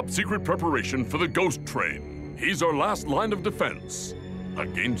doing top-secret preparation for the Ghost Train. He's our last line of defense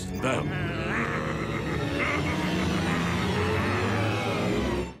against them.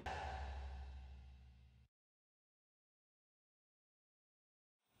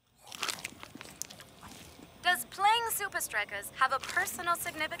 Does playing Supa Strikas have a personal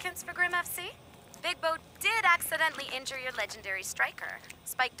significance for Grim FC? Big Bo did accidentally injure your legendary striker,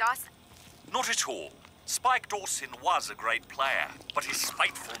 Spike Dawson. Not at all. Spike Dawson was a great player, but his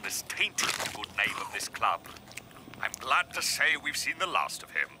spitefulness tainted the good name of this club. I'm glad to say we've seen the last of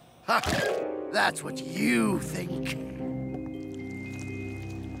him. Ha! That's what you think.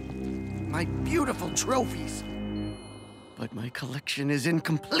 My beautiful trophies. But my collection is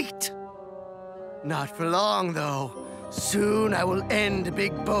incomplete. Not for long, though. Soon I will end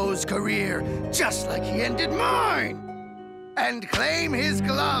Big Bo's career, just like he ended mine! And claim his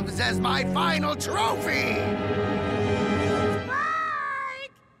gloves as my final trophy!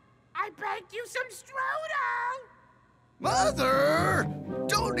 Spike! I baked you some strudel! Mother!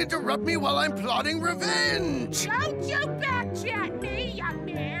 Don't interrupt me while I'm plotting revenge! Don't you backchat me, young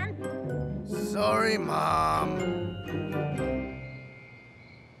man! Sorry, Mom.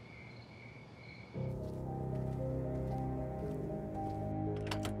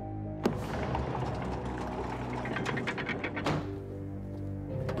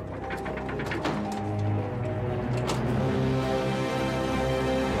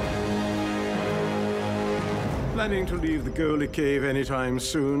 Planning to leave the goalie cave anytime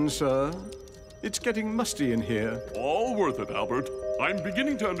soon, sir? It's getting musty in here. All worth it, Albert. I'm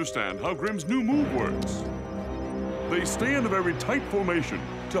beginning to understand how Grimm's new move works. They stay in a very tight formation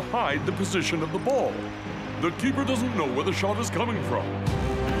to hide the position of the ball. The keeper doesn't know where the shot is coming from.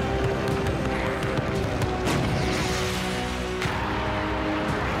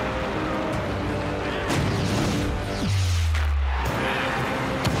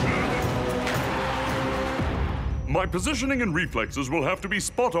 My positioning and reflexes will have to be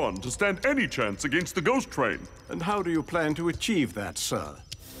spot on to stand any chance against the ghost train. And how do you plan to achieve that, sir?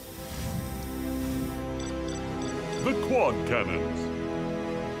 The quad cannons.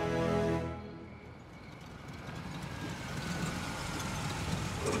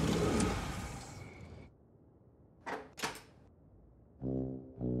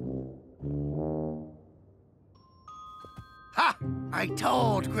 Ha! I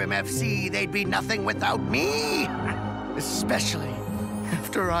told Grim FC they'd be nothing without me! Especially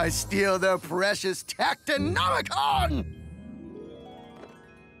after I steal their precious Tactonomicon!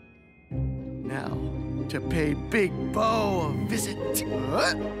 Now, to pay Big Bo a visit.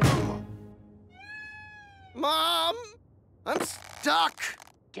 Mom! I'm stuck!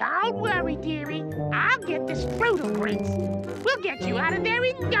 Don't worry, dearie. I'll get the strudel grease. We'll get you out of there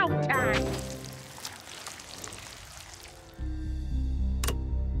in no time.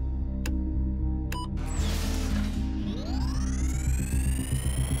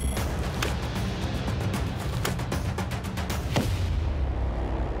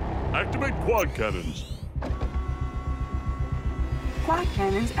 Activate quad cannons. Quad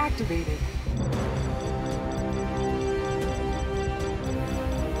cannons activated.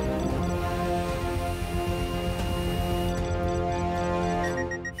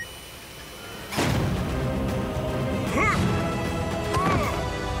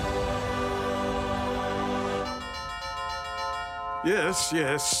 Yes,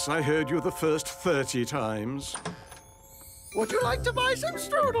 yes, I heard you the first 30 times. Would you like to buy some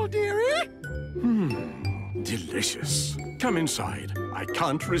strudel, dearie? Delicious. Come inside. I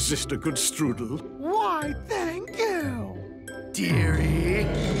can't resist a good strudel. Why, thank you, dearie.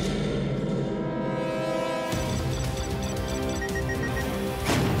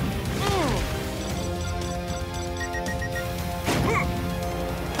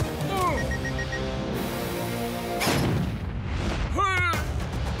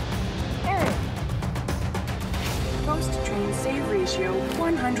 Post-train save ratio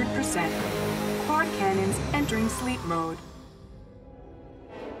 100%. Quad cannons entering sleep mode.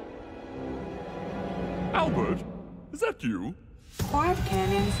 Albert, is that you? Quad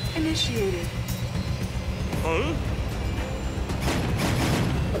cannons initiated. Huh?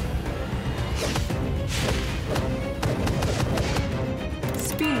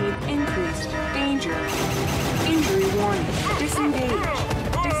 Speed increased. Danger. Injury warning. Disengage.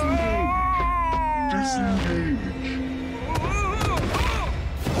 Disengage. Disengage.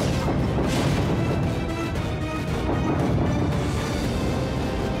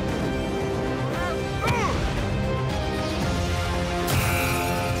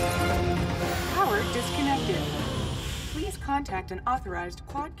 Power disconnected. Please contact an authorized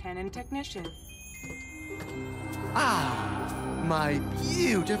quad cannon technician. Ah, my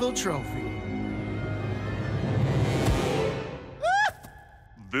beautiful trophy.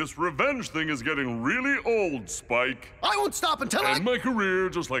 This revenge thing is getting really old, Spike. I won't stop until End my career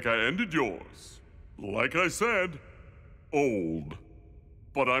just like I ended yours. Like I said, old.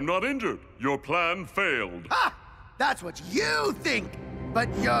 But I'm not injured. Your plan failed. Ha! That's what you think! But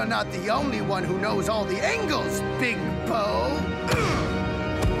you're not the only one who knows all the angles, Big Bo!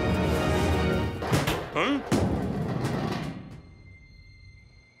 Huh?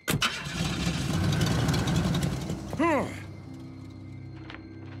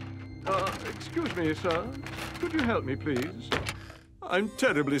 Excuse me, sir. Could you help me, please? I'm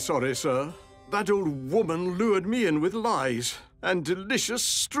terribly sorry, sir. That old woman lured me in with lies and delicious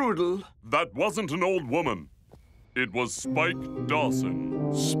strudel. That wasn't an old woman. It was Spike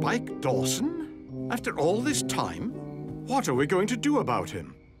Dawson. Spike Dawson? After all this time? What are we going to do about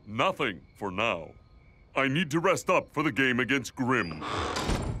him? Nothing for now. I need to rest up for the game against Grim.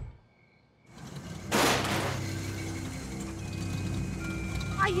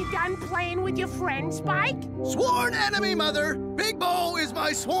 Are you done playing with your friend, Spike? Sworn enemy, Mother! Big Bo is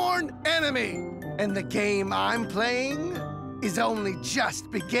my sworn enemy! And the game I'm playing is only just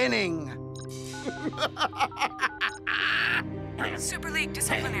beginning. Super League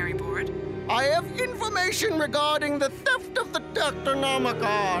Disciplinary Board. I have information regarding the theft of the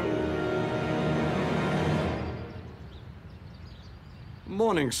Tactonomicon.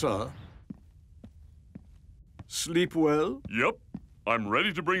 Morning, sir. Sleep well? Yep. I'm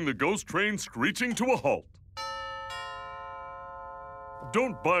ready to bring the ghost train screeching to a halt.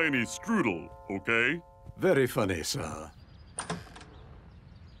 Don't buy any strudel, okay? Very funny, sir.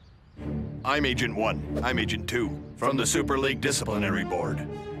 I'm Agent 1. I'm Agent 2. From the Super League Disciplinary Board.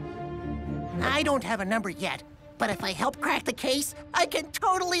 I don't have a number yet, but if I help crack the case, I can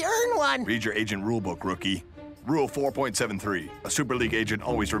totally earn one. Read your agent rulebook, rookie. Rule 4.73. A Super League agent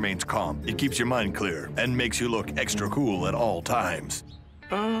always remains calm. It keeps your mind clear and makes you look extra cool at all times.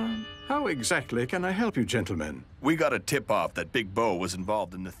 How exactly can I help you, gentlemen? We got a tip-off that Big Bo was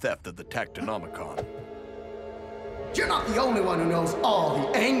involved in the theft of the Tactonomicon. You're not the only one who knows all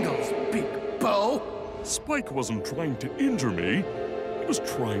the angles, Big Bo. Spike wasn't trying to injure me. He was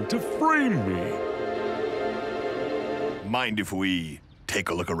trying to frame me. Mind if we take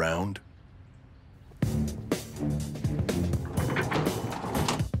a look around?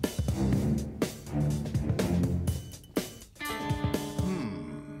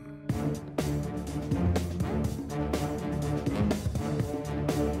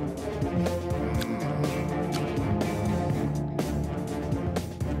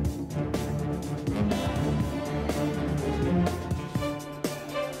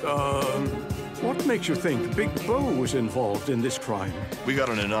 What makes you think Big Bo was involved in this crime? We got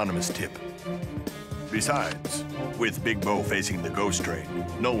an anonymous tip. Besides, with Big Bo facing the ghost train,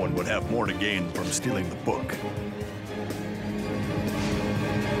 no one would have more to gain from stealing the book.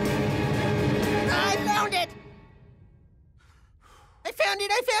 I found it! I found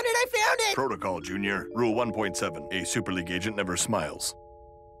it! I found it! I found it! Protocol, Junior. Rule 1.7. A Super League agent never smiles.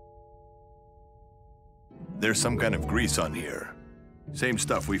 There's some kind of grease on here. Same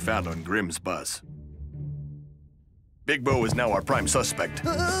stuff we found on Grimm's bus. Big Bo is now our prime suspect.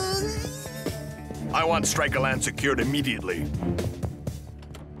 I want Strikerland secured immediately.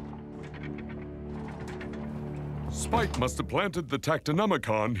 Spike must have planted the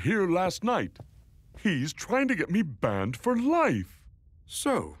Tactonomicon here last night. He's trying to get me banned for life.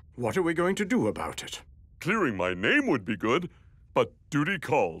 So, what are we going to do about it? Clearing my name would be good, but duty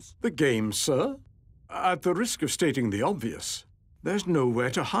calls. The game, sir? At the risk of stating the obvious, there's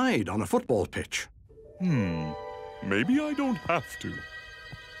nowhere to hide on a football pitch. Maybe I don't have to.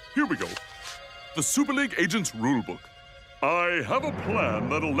 Here we go. The Super League Agent's Rulebook. I have a plan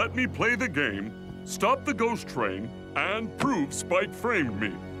that'll let me play the game, stop the ghost train, and prove Spike framed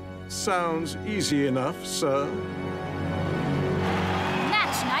me. Sounds easy enough, sir.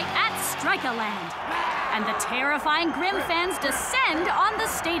 Match night at Strikerland. And the terrifying Grimm fans descend on the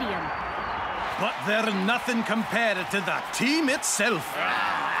stadium. But they're nothing compared to the team itself.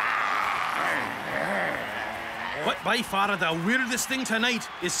 But by far the weirdest thing tonight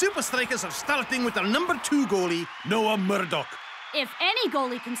is Supa Strikas are starting with their #2 goalie, Noah Murdoch. If any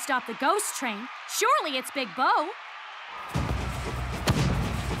goalie can stop the ghost train, surely it's Big Bo.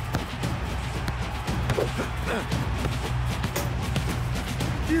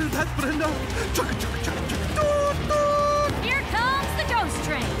 Hear that, Brenda? Chugga, chugga, chugga, chugga. Doot, doot. Here comes the ghost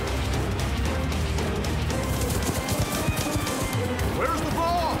train. Where's the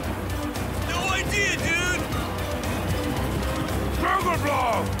ball? No idea, dude!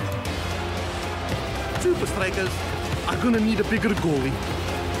 Supa Strikas are gonna need a bigger goalie.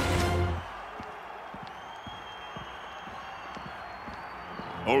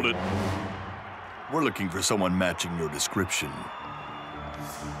 Hold it. We're looking for someone matching your description.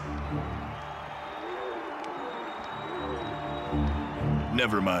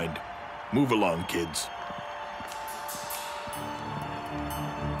 Never mind. Move along, kids.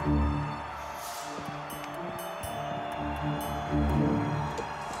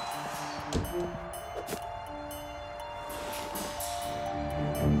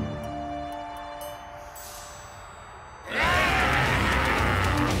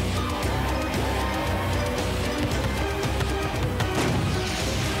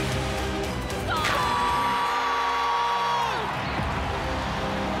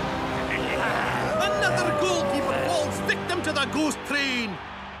 Ghost train!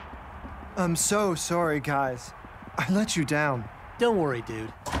 I'm so sorry, guys. I let you down. Don't worry,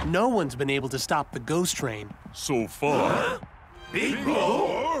 dude. No one's been able to stop the ghost train. So far. Big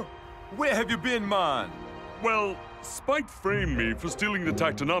Bo? Where have you been, man? Well, Spike framed me for stealing the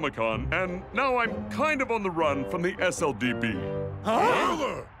Tactonomicon, and now I'm kind of on the run from the SLDB.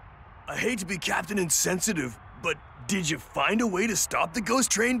 Huh? I hate to be Captain Insensitive, but did you find a way to stop the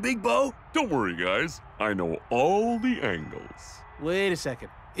ghost train, Big Bo? Don't worry, guys. I know all the angles. Wait a second.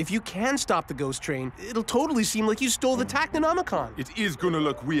 If you can stop the ghost train, it'll totally seem like you stole the Tactonomicon. It is gonna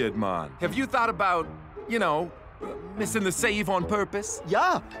look weird, man. Have you thought about, you know, missing the save on purpose?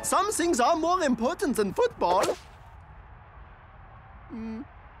 Yeah, some things are more important than football.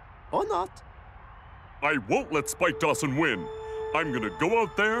 Or not. I won't let Spike Dawson win. I'm gonna go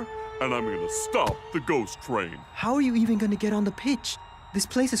out there, and I'm gonna stop the ghost train. How are you even gonna get on the pitch? This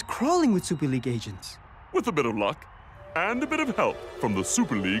place is crawling with Super League agents. With a bit of luck, and a bit of help from the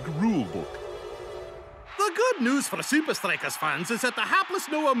Super League Rulebook. The good news for Supa Strikas fans is that the hapless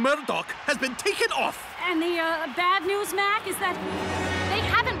Noah Murdoch has been taken off. And the bad news, Mac, is that they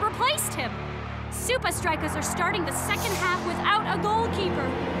haven't replaced him. Supa Strikas are starting the second half without a goalkeeper.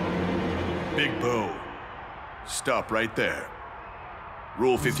 Big Bo, stop right there.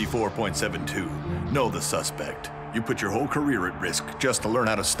 Rule 54.72, know the suspect. You put your whole career at risk just to learn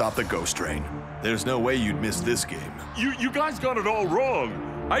how to stop the ghost train. There's no way you'd miss this game. You guys got it all wrong.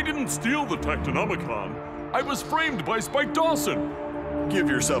 I didn't steal the Tectonomicon. I was framed by Spike Dawson. Give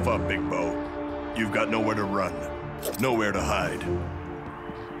yourself up, Big Bo. You've got nowhere to run, nowhere to hide.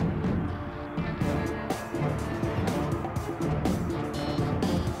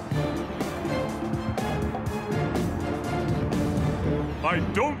 I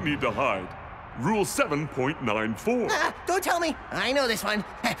don't need to hide. Rule 7.94. Don't tell me. I know this one.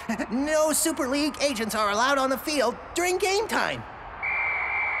 No Super League agents are allowed on the field during game time.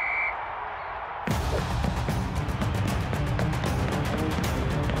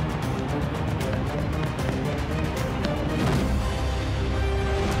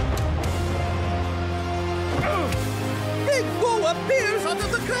 Big Bo appears under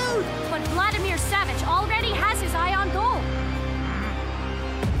the crowd. But Vladimir Savic already has his eye on goal.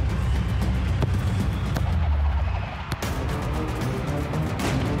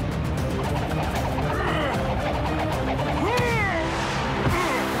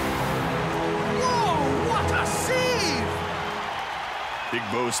 Big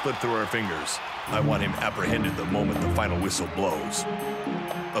Bo slipped through our fingers. I want him apprehended the moment the final whistle blows.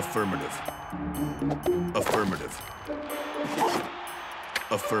 Affirmative. Affirmative.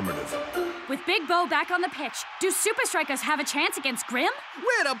 Affirmative. With Big Bo back on the pitch, do Supa Strikas have a chance against Grim?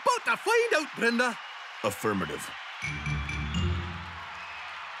 We're about to find out, Brenda. Affirmative.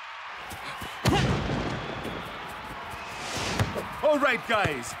 All right,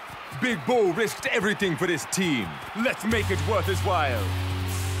 guys. Big Bo risked everything for this team. Let's make it worth his while.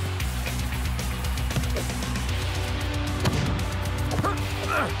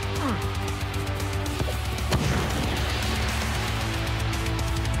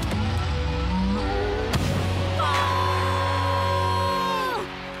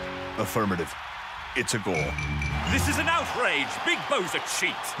 Affirmative. It's a goal. This is an outrage. Big Bo's a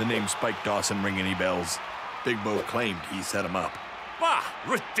cheat. The name Spike Dawson ring any bells? Big Bo claimed he set him up. Bah,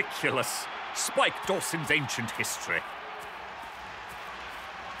 ridiculous. Spike Dawson's ancient history.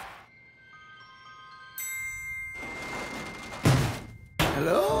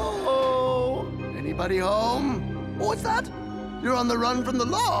 Hello? Anybody home? What's that? You're on the run from the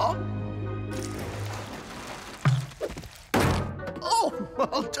law? Oh,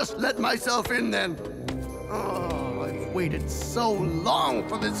 I'll just let myself in then. Oh, I've waited so long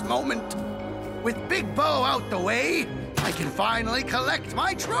for this moment. With Big Bo out the way, I can finally collect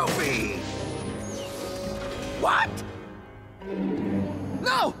my trophy! What?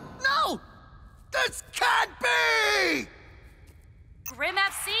 No! No! This can't be! Grim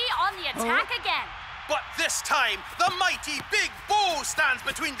FC on the attack again. But this time, the mighty Big Bo stands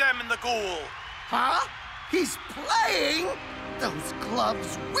between them and the goal. Huh? He's playing? Those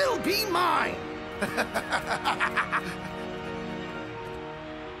gloves will be mine!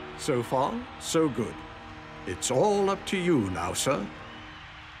 So far, so good. It's all up to you now, sir.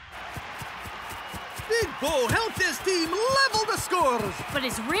 Big Bo helped his team level the scores. But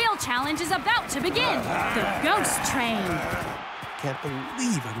his real challenge is about to begin. The Ghost Train. Can't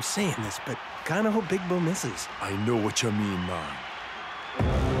believe I'm saying this, but kinda hope Big Bo misses. I know what you mean, man.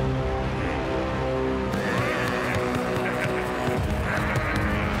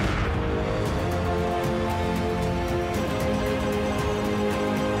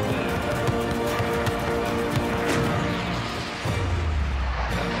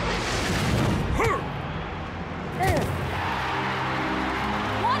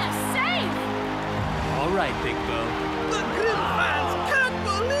 Big Bo. The Grim fans can't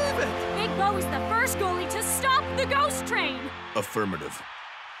believe it! Big Bo is the first goalie to stop the Ghost Train. Affirmative.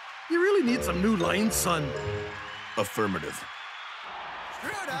 You really need some new lines, son. Affirmative.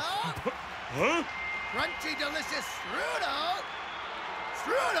 Strudel! Huh? Crunchy, delicious strudel!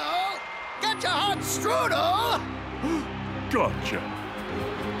 Strudel! Get your hot strudel! Gotcha.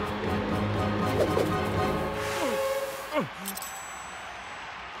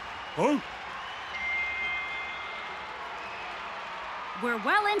 Huh? We're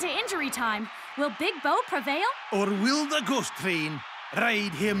well into injury time. Will Big Bo prevail? Or will the Ghost Train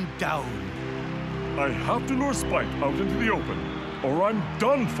ride him down? I have to lure Spike out into the open, or I'm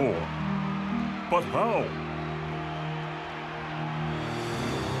done for. But how?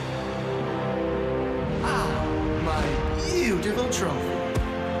 Ah, my beautiful trophy.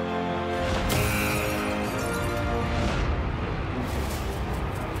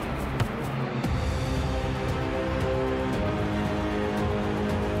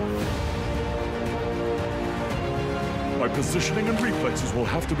 positioning and reflexes will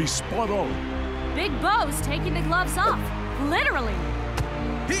have to be spot on. Big Bo's taking the gloves off. Literally.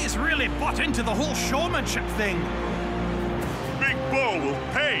 He's really bought into the whole showmanship thing. Big Bo will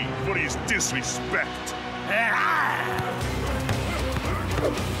pay for his disrespect.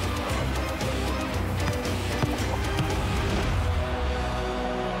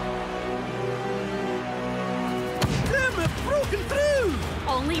 Grim have broken through!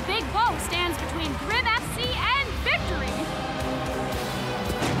 Only Big Bo stands between Grim FC and victory.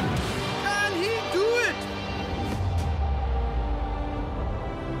 Can he do it?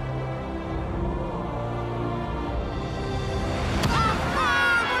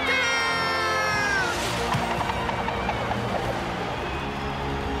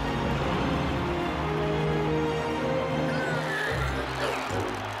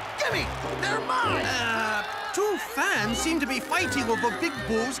 Gimme! They're mine! Two fans seem to be fighting over Big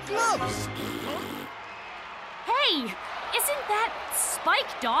Bo's gloves. Hey, isn't that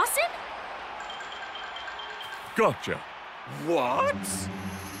Spike Dawson? Gotcha. What?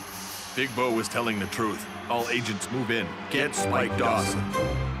 Big Bo was telling the truth. All agents move in. Get Spike Dawson.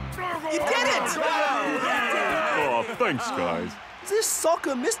 You did it! Oh, thanks, guys. This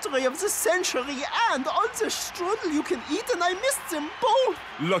soccer mystery of the century and all the strudel you can eat, and I missed them both.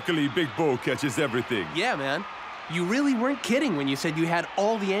 Luckily, Big Bo catches everything. Yeah, man. You really weren't kidding when you said you had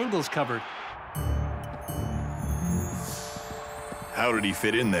all the angles covered. How did he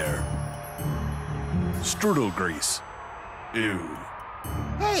fit in there? Strudel grease. Ew.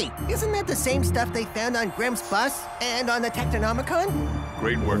 Hey, isn't that the same stuff they found on Grimm's bus and on the Technonomicon?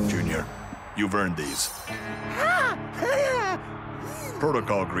 Great work, Junior. You've earned these.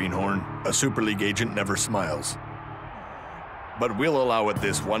 Protocol, Greenhorn. A Super League agent never smiles. But we'll allow it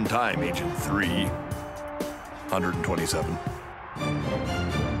this one time, Agent 3. 127.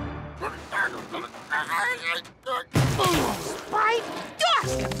 Spike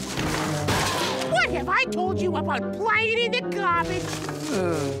Dawson! What have I told you about playing in the garbage?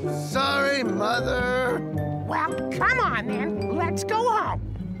 Sorry, Mother. Well, come on then. Let's go home.